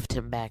go lift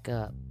him back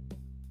up.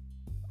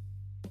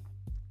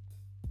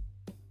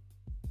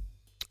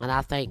 And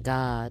I thank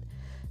God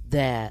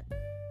that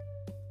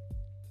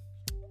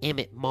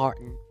Emmett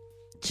Martin,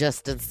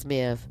 Justin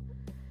Smith,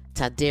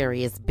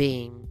 Tydarius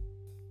Beam,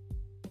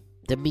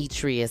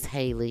 Demetrius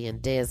Haley,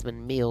 and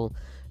Desmond Mill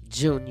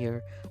Jr.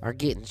 are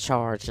getting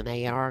charged, and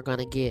they are going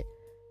to get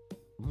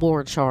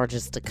more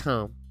charges to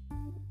come.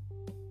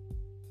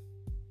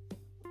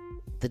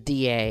 The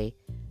DA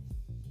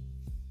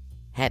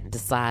hadn't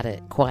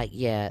decided quite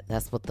yet.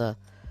 That's what the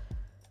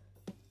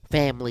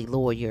family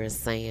lawyer is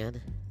saying.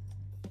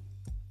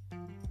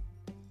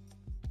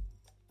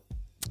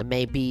 And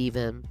maybe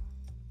even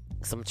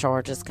some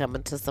charges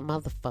coming to some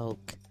other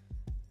folk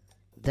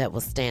that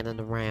was standing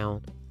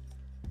around.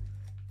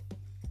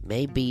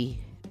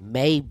 Maybe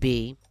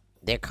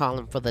they're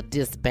calling for the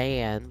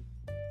disband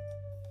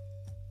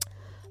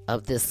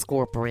of this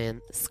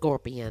Scorpion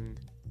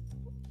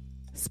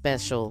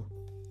Special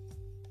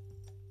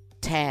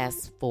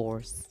Task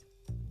Force.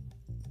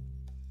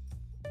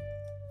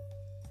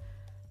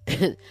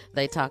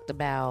 They talked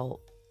about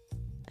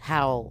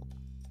how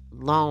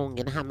long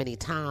and how many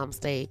times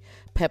they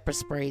pepper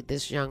sprayed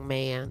this young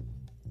man.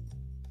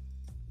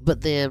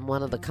 But then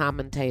one of the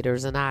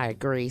commentators, and I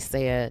agree,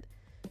 said,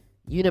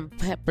 you done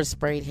pepper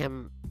sprayed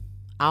him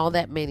all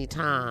that many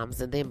times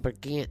and then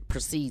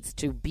proceeds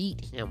to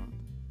beat him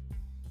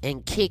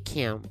and kick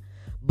him,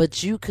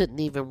 but you couldn't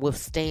even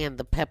withstand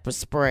the pepper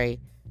spray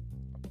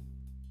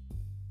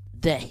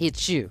that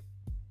hit you,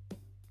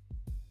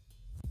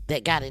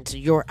 that got into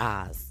your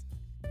eyes.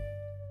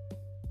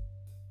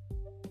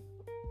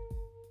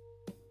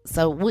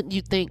 So wouldn't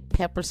you think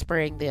pepper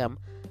spraying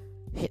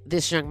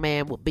this young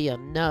man would be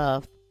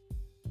enough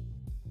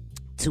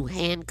to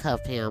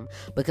handcuff him?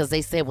 Because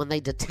they said when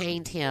they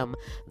detained him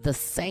the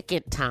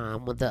second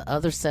time, when the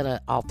other set of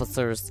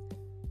officers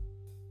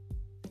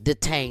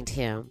detained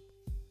him,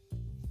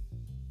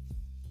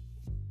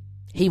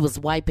 he was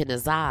wiping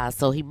his eyes,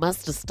 so he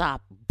must have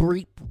stopped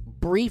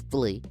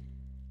briefly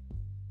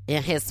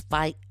in his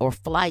fight or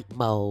flight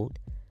mode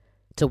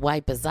to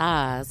wipe his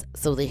eyes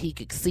so that he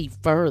could see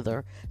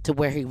further to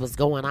where he was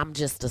going. I'm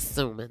just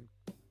assuming.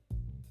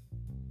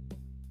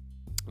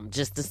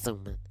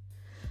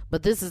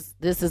 But this is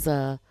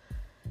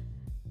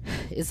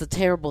it's a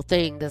terrible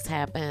thing that's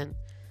happened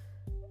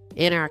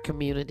in our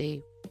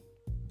community.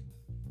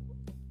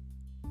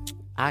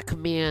 I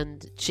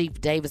commend Chief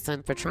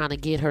Davison for trying to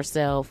get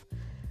herself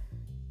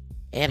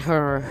and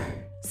her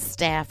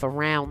staff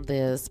around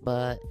this,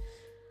 but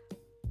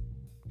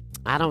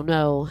I don't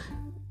know.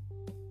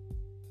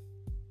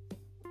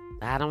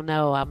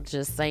 I'm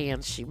just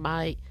saying she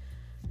might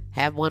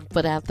have one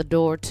foot out the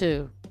door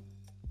too,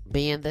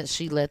 being that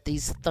she let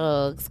these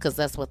thugs, because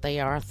that's what they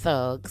are,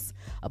 thugs,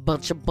 a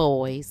bunch of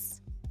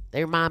boys.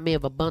 They remind me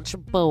of a bunch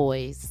of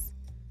boys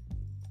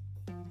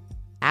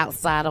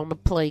outside on the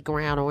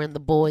playground or in the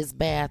boys'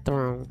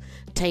 bathroom,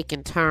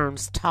 taking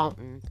turns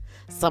taunting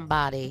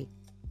somebody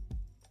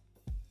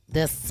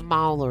that's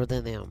smaller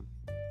than them.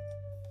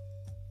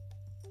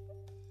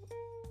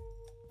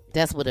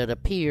 That's what it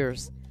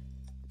appears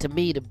to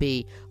me to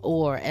be.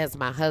 Or as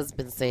my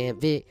husband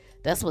said, Vic,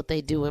 that's what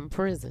they do in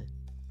prison.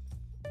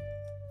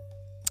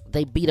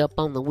 They beat up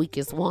on the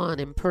weakest one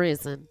in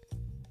prison.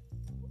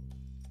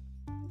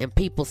 And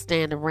people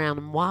stand around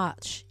and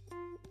watch.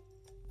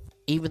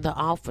 Even the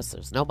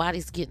officers.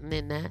 Nobody's getting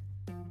in that.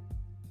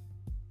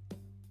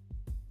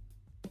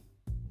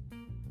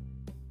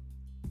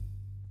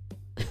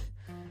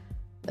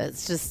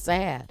 That's just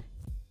sad.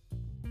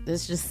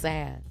 It's just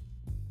sad.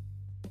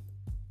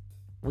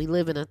 We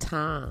live in a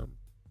time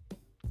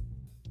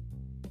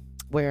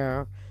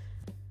where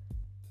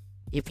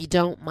if you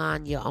don't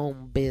mind your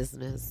own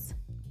business,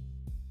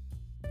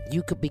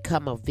 you could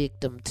become a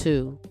victim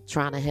too,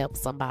 trying to help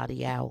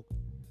somebody out.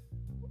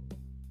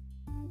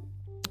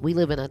 We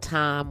live in a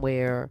time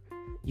where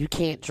you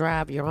can't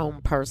drive your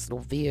own personal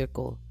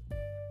vehicle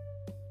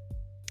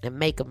and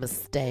make a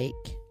mistake.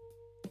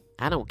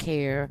 I don't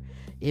care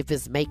if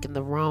it's making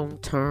the wrong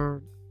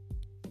turn,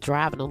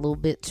 driving a little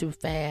bit too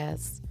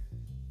fast,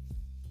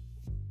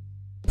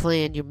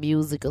 playing your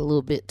music a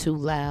little bit too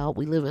loud.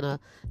 We live in a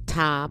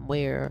time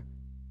where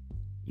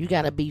you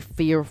got to be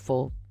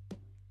fearful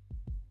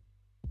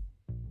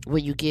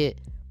when you get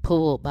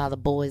pulled by the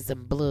boys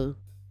in blue.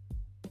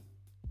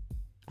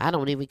 I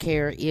don't even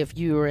care if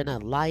you're in a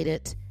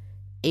lighted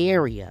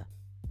area.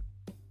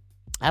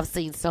 I've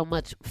seen so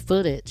much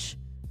footage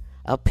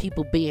of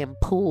people being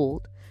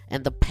pulled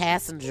and the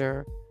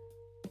passenger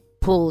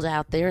pulled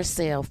out their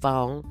cell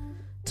phone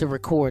to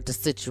record the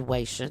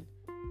situation.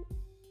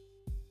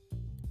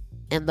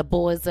 And the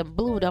boys in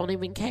blue don't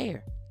even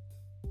care.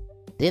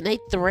 Then they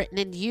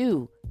threatening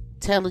you,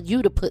 telling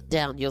you to put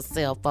down your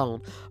cell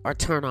phone or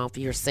turn off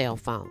your cell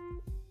phone.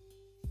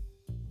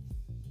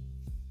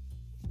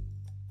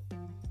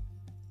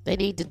 They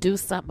need to do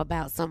something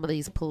about some of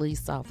these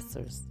police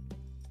officers.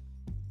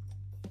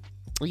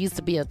 It used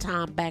to be a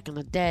time back in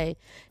the day,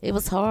 it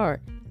was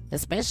hard,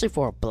 especially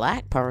for a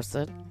black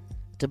person,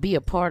 to be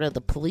a part of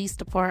the police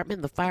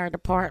department, the fire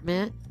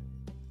department,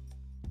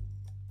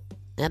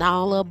 and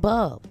all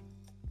above.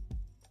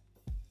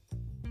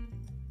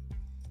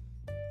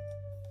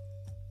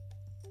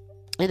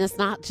 And it's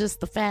not just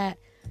the fact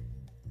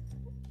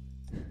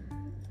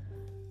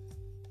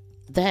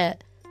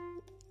that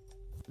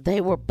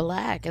they were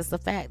black, it's the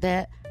fact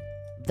that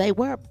they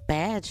wear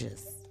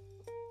badges.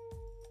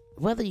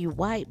 Whether you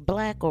white,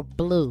 black, or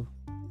blue,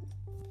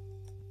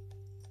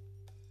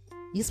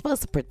 you're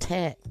supposed to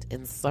protect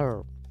and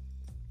serve.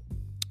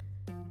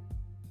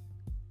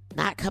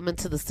 Not come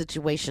into the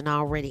situation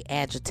already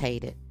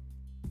agitated.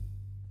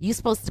 You're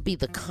supposed to be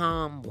the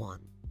calm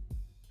one.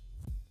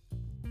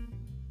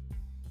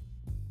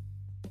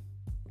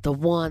 The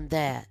one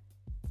that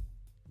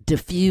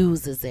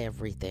diffuses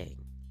everything.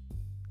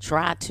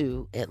 Try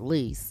to, at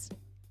least.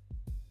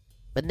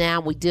 But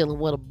now we're dealing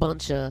with a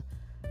bunch of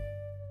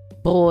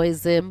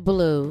boys in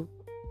blue.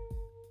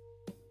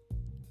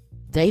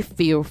 They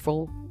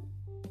fearful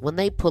when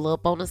they pull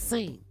up on a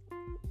scene.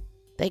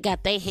 They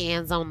got their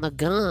hands on the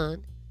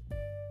gun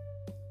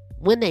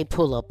when they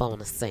pull up on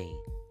a scene.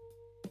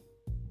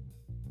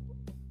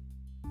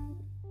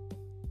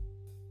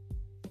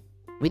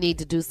 We need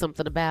to do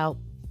something about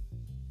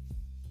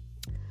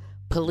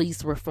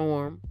police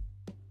reform.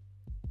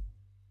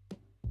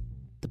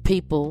 The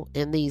people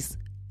in these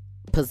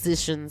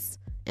positions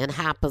and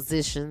high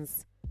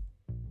positions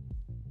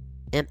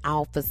and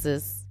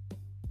offices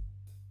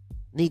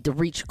need to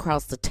reach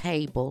across the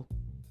table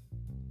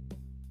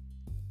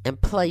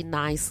and play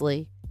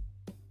nicely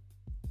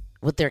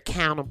with their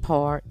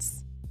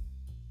counterparts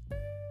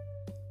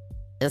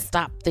and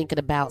stop thinking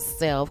about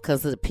self,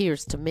 because it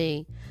appears to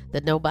me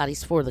that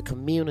nobody's for the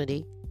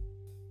community.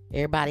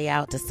 Everybody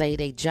out to say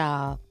their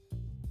job.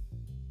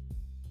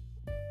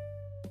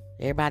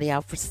 Everybody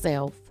out for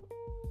self.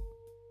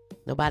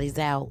 Nobody's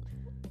out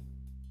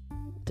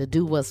to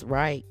do what's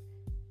right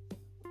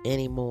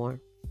anymore.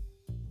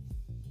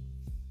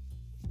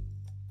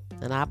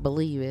 And I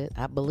believe it.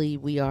 I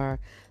believe we are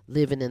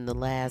living in the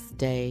last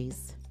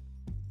days.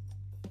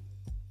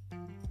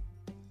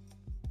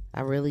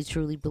 I really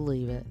truly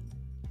believe it.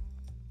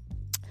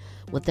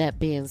 With that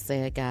being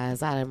said,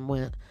 guys, I done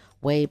went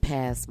way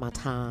past my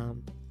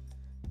time.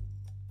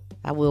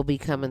 I will be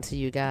coming to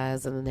you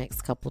guys in the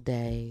next couple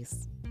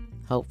days,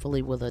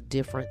 hopefully with a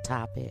different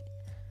topic.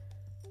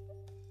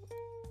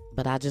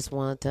 But I just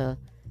wanted to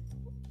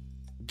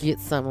get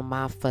some of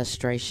my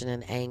frustration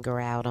and anger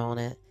out on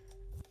it.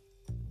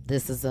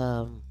 This is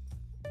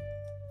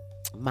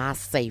my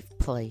safe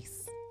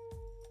place.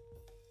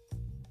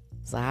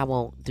 So I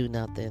won't do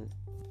nothing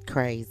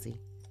crazy.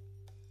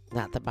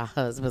 Not that my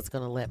husband's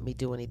going to let me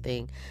do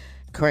anything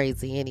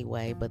crazy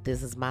anyway, but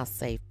this is my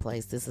safe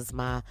place. This is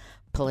my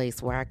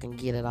place where I can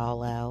get it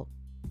all out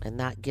and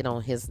not get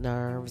on his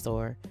nerves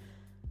or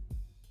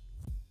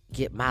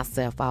get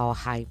myself all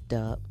hyped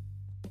up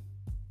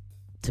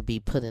to be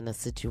put in a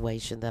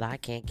situation that I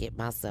can't get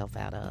myself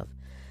out of.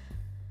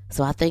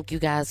 So I thank you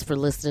guys for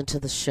listening to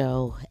the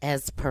show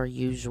as per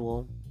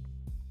usual.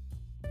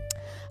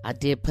 I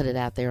did put it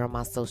out there on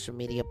my social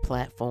media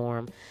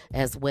platform,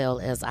 as well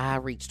as I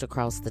reached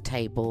across the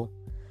table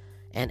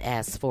and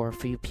asked for a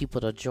few people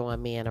to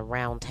join me in a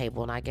round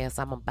table. And I guess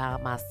I'm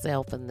about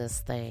myself in this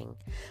thing.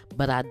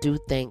 But I do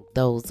thank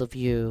those of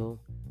you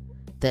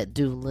that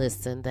do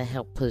listen, that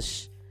help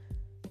push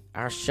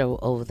our show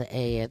over the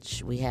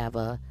edge. We have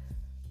a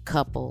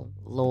couple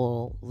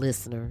loyal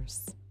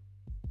listeners.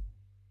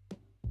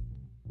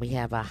 We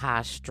have a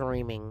high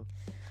streaming,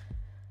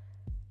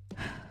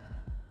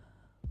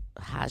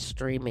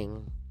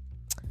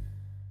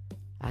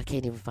 I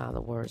can't even find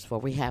the words for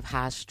it. We have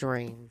high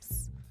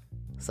streams.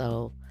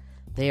 So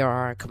there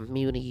are a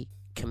community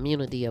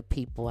of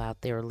people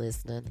out there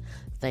listening.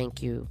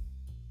 Thank you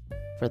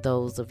for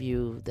those of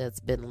you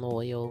that's been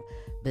loyal,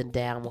 been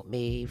down with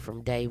me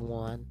from day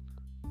one,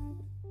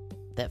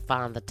 that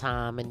find the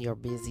time in your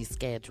busy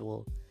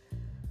schedule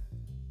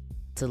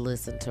to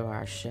listen to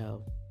our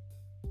show.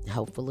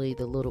 Hopefully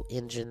the little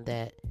engine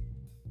that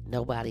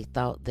nobody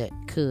thought that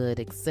could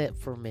except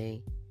for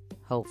me,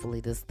 hopefully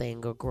this thing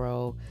will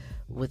grow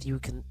with you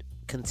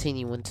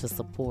continuing to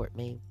support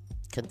me,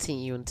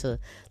 continuing to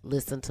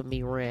listen to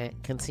me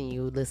rant,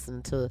 continue to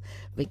listen to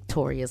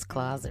Victoria's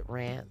Closet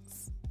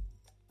rants,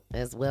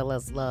 as well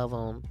as love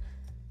on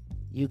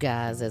you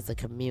guys as a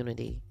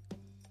community.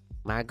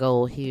 My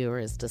goal here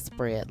is to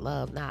spread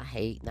love, not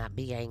hate, not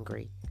be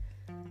angry,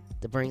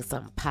 to bring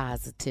something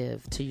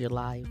positive to your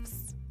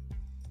lives.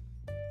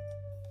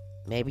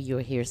 Maybe you'll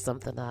hear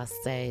something I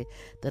say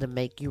that'll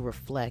make you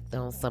reflect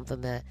on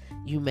something that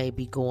you may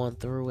be going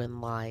through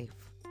in life.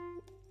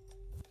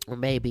 Or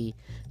maybe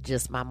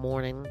just my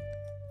morning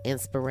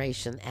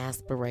inspiration,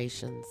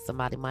 aspiration.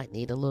 Somebody might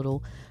need a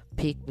little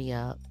pick me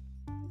up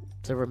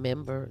to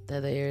remember that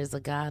there is a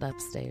God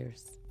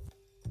upstairs.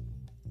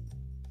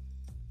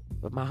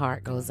 But my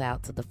heart goes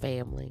out to the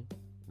family.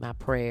 My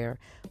prayer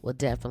will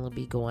definitely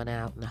be going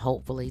out, and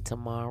hopefully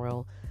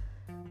tomorrow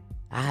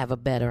I have a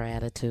better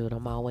attitude.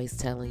 I'm always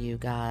telling you,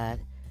 God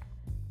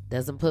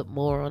doesn't put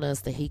more on us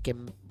than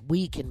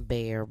we can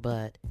bear,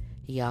 but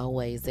He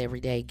always, every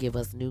day, give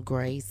us new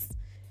grace.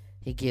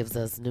 He gives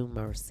us new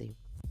mercy.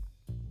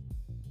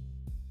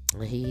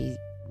 He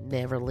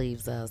never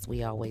leaves us.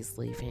 We always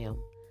leave Him.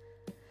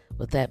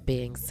 With that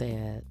being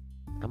said,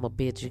 I'm going to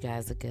bid you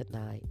guys a good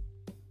night.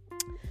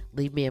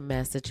 Leave me a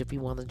message if you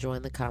want to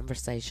join the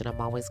conversation. I'm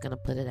always going to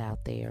put it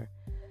out there.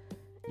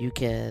 You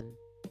can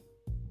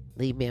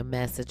leave me a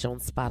message on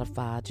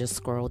Spotify. Just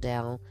scroll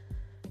down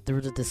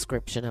through the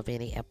description of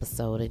any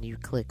episode and you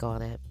click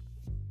on it.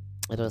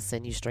 It'll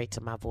send you straight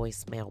to my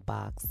voicemail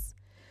box.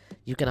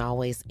 You can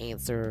always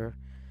answer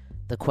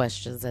the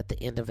questions at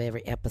the end of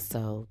every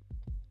episode.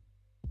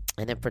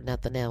 And if for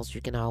nothing else,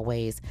 you can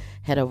always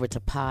head over to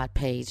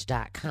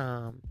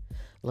podpage.com.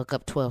 Look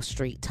up 12th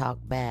Street Talk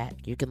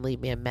Back. You can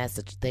leave me a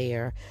message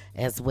there,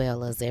 as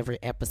well as every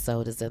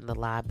episode is in the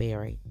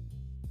library.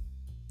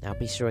 I'll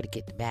be sure to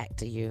get back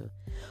to you.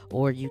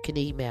 Or you can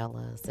email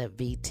us at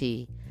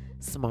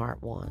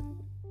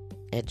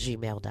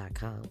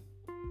vtsmart1@gmail.com.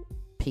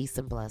 Peace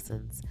and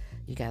blessings.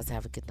 You guys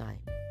have a good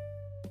night.